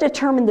 you want to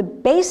determine the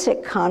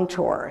basic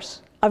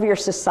contours of your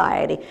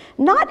society,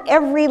 not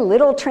every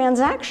little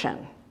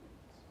transaction.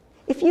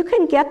 If you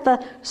can get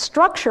the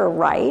structure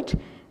right,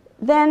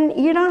 then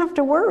you don't have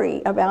to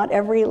worry about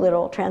every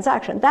little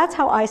transaction. That's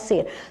how I see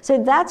it.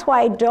 So that's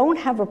why I don't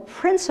have a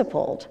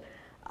principled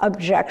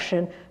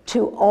objection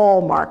to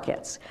all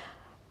markets.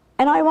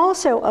 And I'm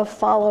also a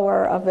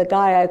follower of the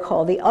guy I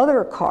call the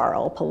other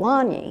Karl,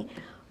 Polanyi,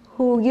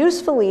 who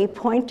usefully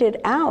pointed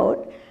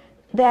out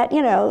that,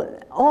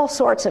 all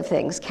sorts of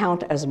things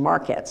count as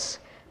markets.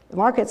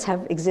 Markets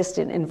have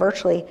existed in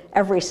virtually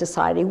every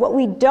society. What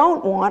we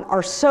don't want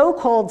are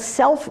so-called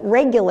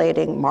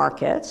self-regulating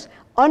markets,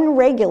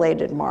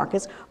 unregulated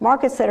markets,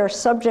 markets that are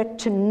subject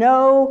to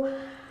no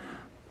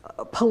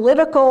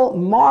political,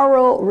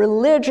 moral,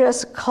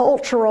 religious,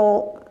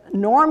 cultural,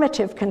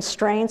 normative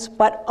constraints,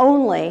 but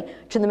only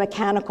to the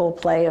mechanical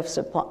play of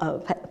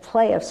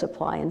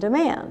supply and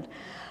demand.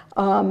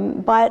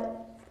 But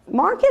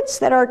markets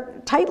that are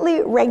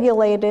tightly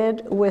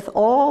regulated with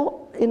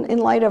all, in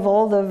light of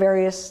all the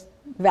various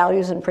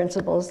values and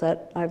principles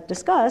that I've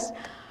discussed,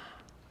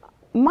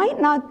 might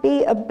not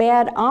be a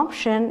bad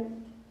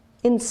option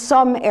in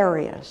some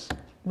areas.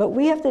 But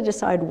we have to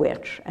decide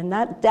which, and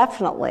that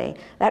definitely,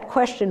 that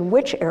question,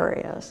 which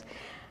areas,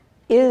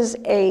 is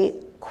a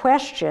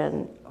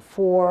question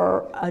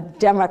for a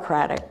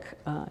democratic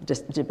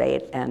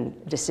debate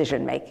and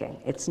decision-making.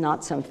 It's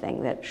not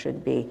something that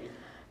should be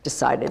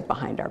decided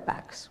behind our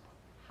backs.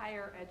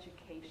 Higher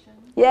education.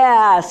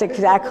 Yes,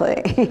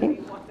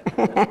 exactly.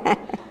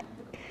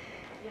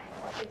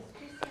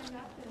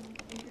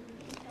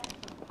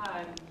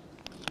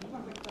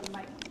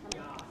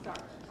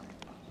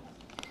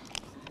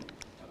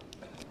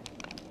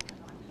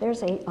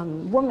 There's a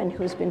woman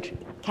who's been,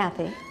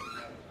 Kathy,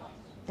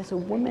 there's a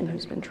woman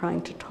who's been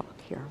trying to talk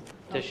here.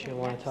 Does she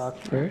want to talk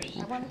first?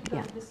 I want to go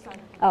Yeah. to this side.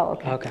 Oh,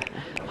 okay. Okay.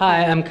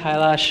 Hi, I'm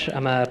Kailash.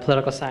 I'm a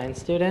political science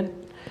student.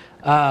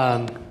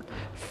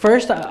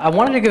 First, I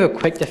wanted to give a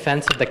quick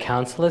defense of the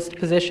councilist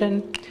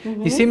position.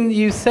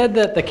 You said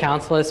that the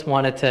councilists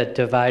wanted to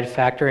divide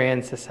factory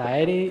and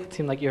society. It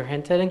seemed like you were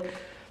hinting.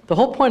 The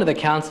whole point of the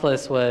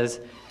councilists was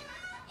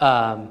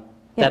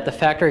that the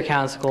factory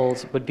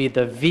councils would be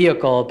the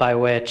vehicle by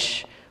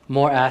which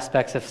more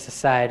aspects of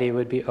society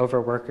would be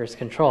over workers'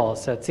 control.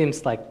 So it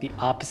seems like the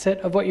opposite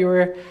of what you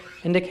were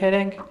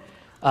indicating.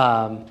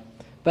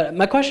 But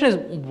my question is,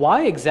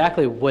 why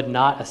exactly would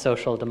not a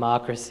social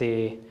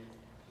democracy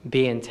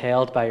be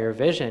entailed by your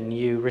vision?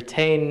 You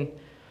retain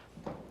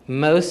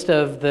most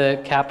of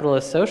the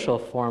capitalist social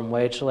form,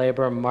 wage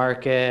labor,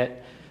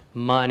 market,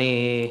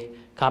 money,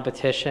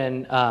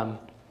 competition.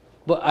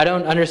 Well, I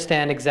don't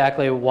understand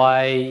exactly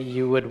why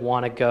you would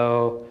want to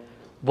go,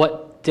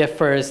 what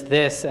differs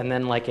this and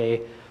then like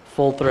a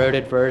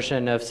full-throated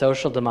version of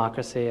social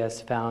democracy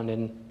as found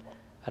in,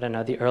 I don't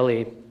know, the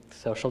early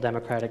social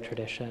democratic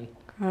tradition.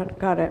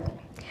 Got it.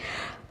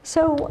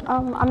 So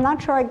I'm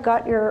not sure I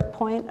got your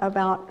point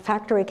about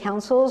factory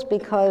councils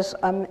because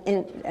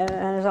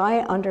as I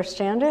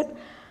understand it,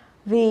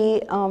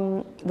 the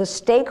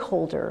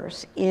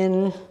stakeholders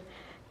in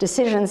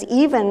decisions,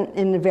 even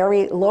in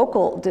very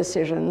local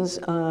decisions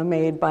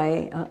made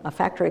by a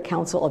factory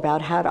council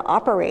about how to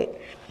operate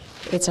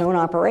its own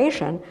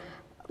operation,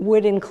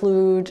 would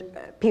include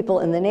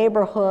people in the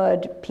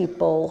neighborhood,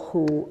 people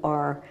who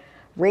are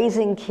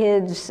raising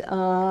kids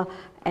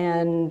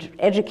and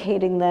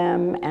educating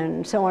them,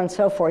 and so on and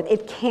so forth.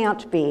 It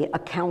can't be a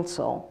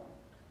council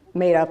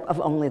made up of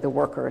only the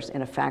workers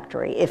in a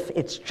factory if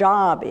its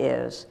job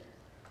is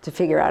to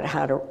figure out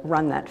how to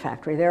run that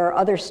factory. There are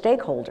other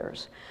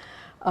stakeholders.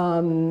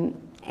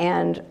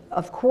 And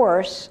of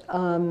course,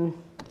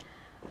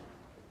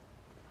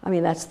 I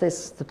mean, that's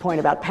the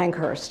point about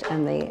Pankhurst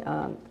and the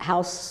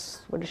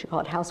what does she call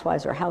it,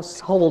 housewives or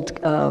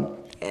household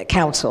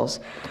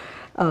councils.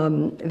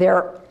 If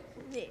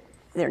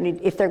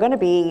they're going to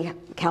be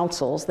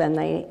councils, then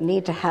they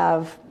need to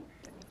have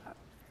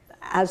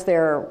as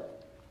their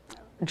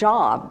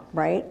job,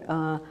 right,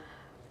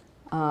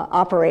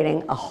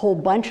 operating a whole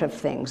bunch of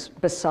things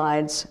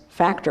besides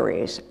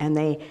factories, and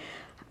the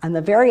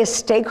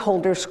various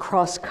stakeholders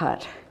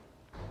cross-cut.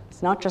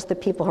 It's not just the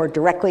people who are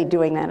directly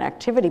doing that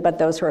activity, but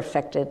those who are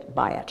affected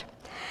by it.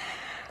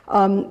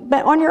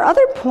 But on your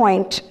other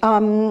point,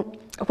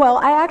 well,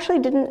 I actually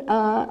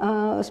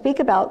didn't speak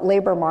about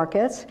labor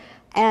markets,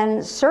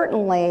 and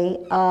certainly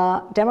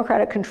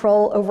democratic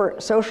control over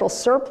social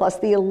surplus,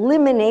 the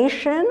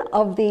elimination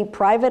of the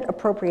private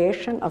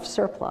appropriation of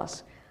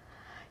surplus.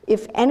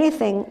 If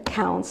anything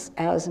counts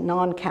as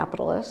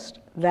non-capitalist,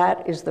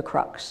 that is the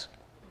crux.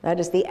 That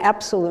is the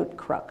absolute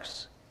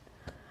crux.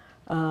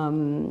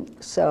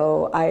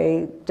 So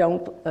I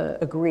don't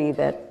agree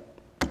that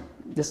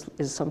this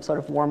is some sort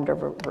of warmed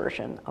over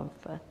version of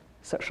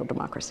social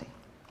democracy.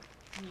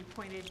 And you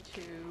pointed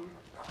to,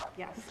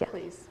 yes, Yeah.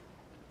 please.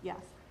 Yes.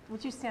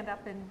 Would you stand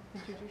up and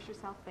introduce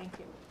yourself? Thank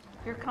you.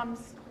 Here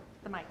comes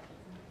the mic.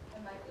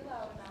 It might be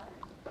loud enough.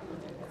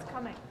 It's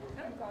coming.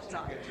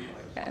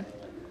 Okay.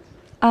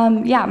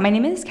 Yeah, my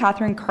name is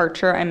Catherine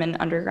Karcher. I'm an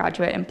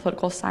undergraduate in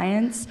political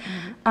science.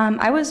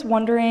 I was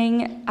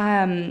wondering,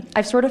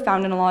 I've sort of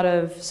found in a lot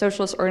of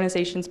socialist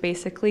organizations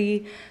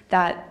basically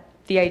that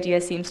the idea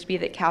seems to be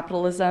that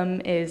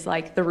capitalism is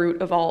like the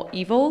root of all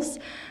evils.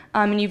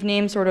 And you've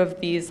named sort of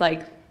these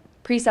like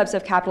precepts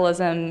of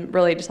capitalism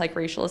related to like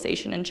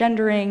racialization and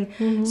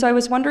gendering. So I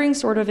was wondering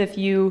sort of if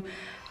you,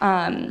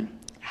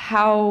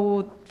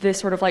 how this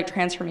sort of like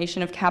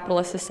transformation of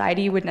capitalist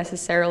society would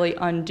necessarily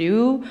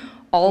undo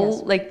all,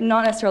 Yes. like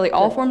not necessarily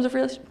all forms of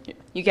real,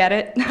 you get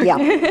it?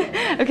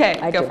 Yeah. Okay,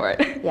 I go do. for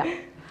it. Yeah.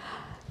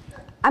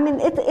 I mean,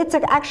 it's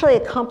actually a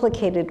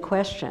complicated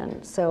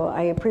question, so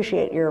I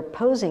appreciate your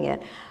posing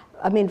it.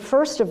 I mean,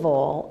 first of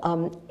all,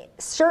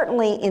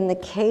 certainly in the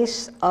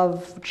case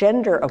of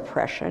gender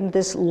oppression,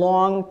 this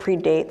long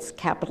predates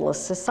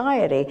capitalist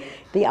society.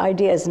 The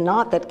idea is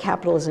not that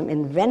capitalism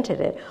invented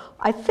it.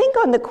 I think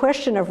on the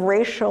question of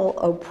racial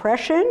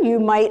oppression, you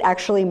might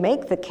actually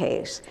make the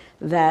case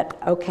that,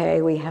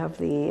 okay, we have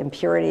the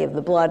impurity of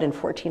the blood in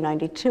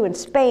 1492 in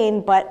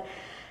Spain, but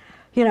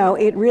you know,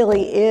 it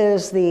really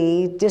is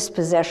the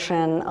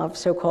dispossession of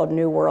so-called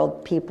New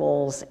World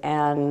peoples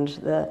and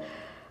the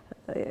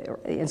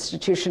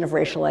institution of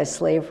racialized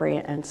slavery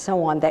and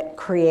so on that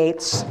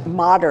creates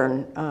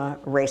modern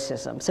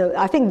racism. So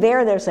I think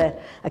there's a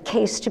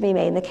case to be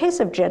made. In the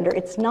case of gender,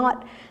 it's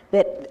not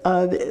that,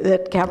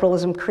 that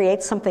capitalism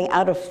creates something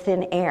out of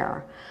thin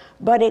air,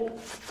 but it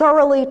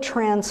thoroughly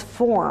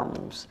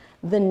transforms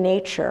the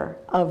nature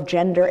of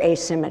gender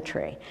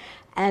asymmetry.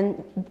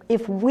 And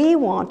if we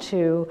want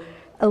to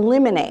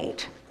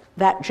eliminate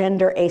that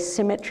gender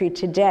asymmetry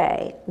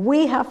today,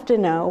 we have to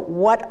know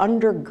what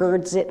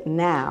undergirds it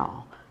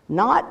now,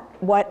 not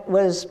what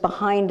was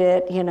behind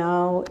it, you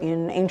know,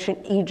 in ancient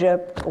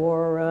Egypt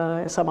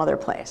or some other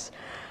place.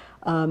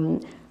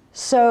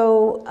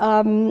 So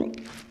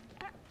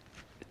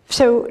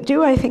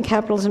do I think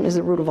capitalism is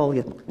the root of all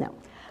evil? No.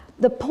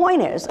 The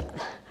point is,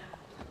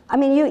 I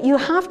mean, you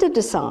have to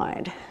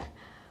decide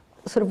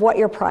sort of what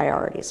your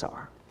priorities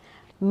are.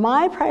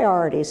 My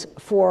priorities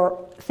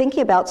for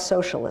thinking about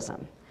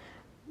socialism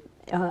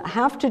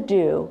have to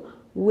do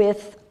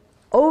with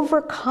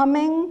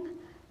overcoming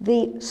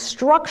the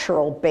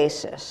structural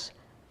basis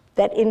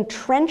that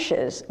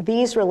entrenches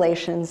these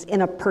relations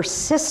in a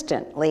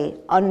persistently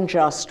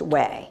unjust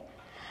way.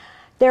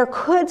 There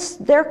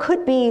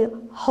could be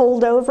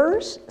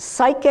holdovers,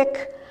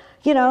 psychic,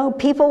 you know,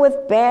 people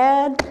with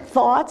bad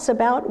thoughts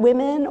about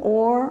women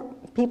or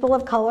people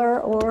of color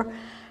or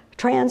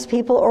trans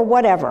people or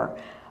whatever.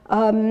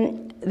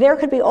 There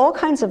could be all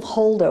kinds of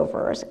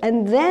holdovers,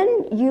 and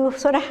then you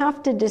sort of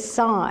have to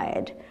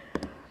decide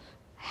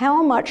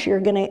how much you're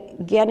going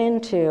to get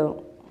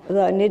into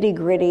the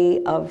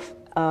nitty-gritty of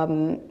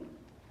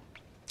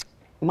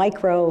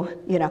micro,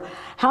 you know,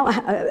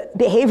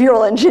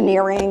 behavioral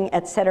engineering,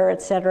 et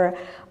cetera,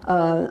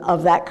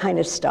 of that kind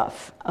of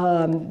stuff,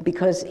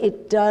 because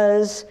it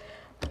does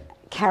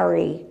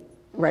carry,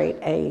 right,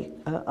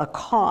 a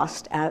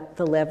cost at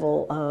the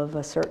level of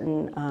a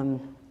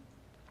certain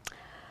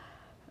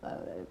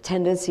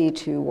tendency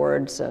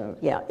towards,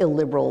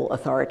 illiberal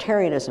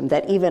authoritarianism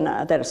that even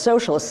that a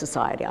socialist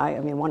society, I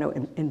mean, want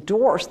to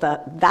endorse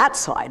that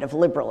side of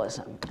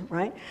liberalism,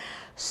 right?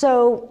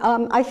 So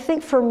I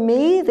think for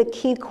me, the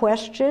key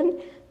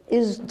question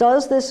is,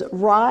 does this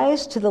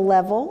rise to the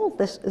level,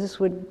 this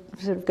would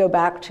sort of go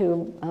back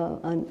to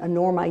a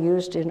norm I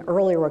used in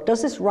earlier work,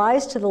 does this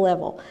rise to the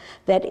level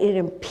that it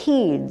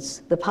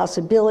impedes the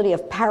possibility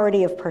of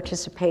parity of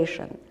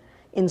participation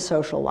in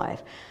social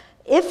life?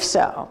 If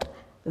so,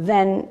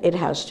 then it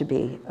has to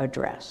be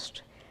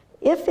addressed.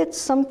 If it's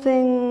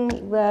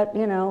something that,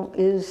 you know,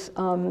 is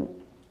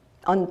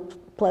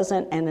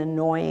unpleasant and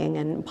annoying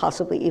and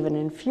possibly even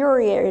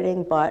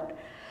infuriating, but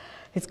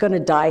it's going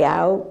to die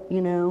out, you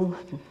know,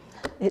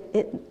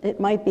 it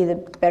might be the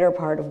better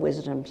part of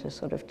wisdom to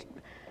sort of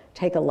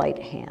take a light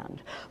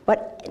hand.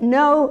 But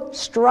no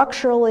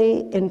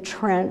structurally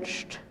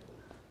entrenched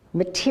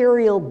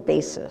material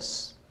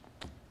basis.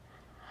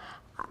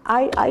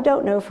 I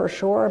don't know for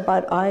sure,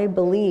 but I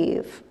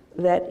believe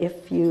that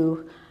if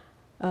you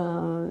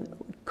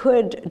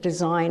could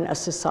design a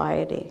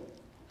society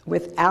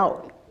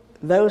without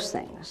those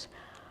things,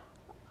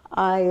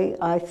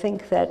 I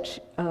think that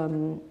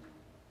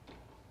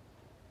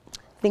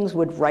things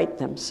would right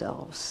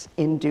themselves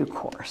in due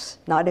course.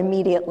 Not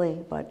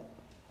immediately, but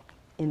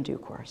in due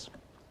course.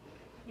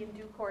 In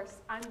due course,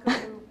 I'm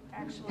going to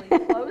actually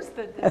close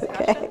the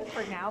discussion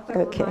for now, but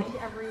remind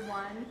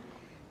everyone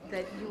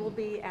that you will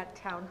be at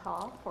Town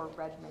Hall for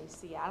Red May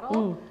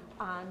Seattle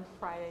on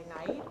Friday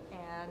night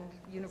and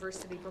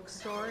University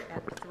Bookstore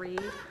at 3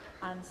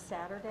 on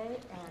Saturday.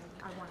 And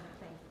I want to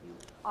thank you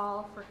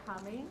all for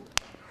coming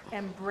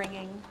and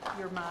bringing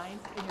your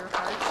minds and your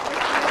hearts with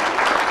you.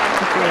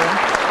 Thank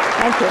you.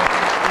 Thank you.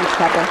 Thanks,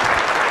 Pepper.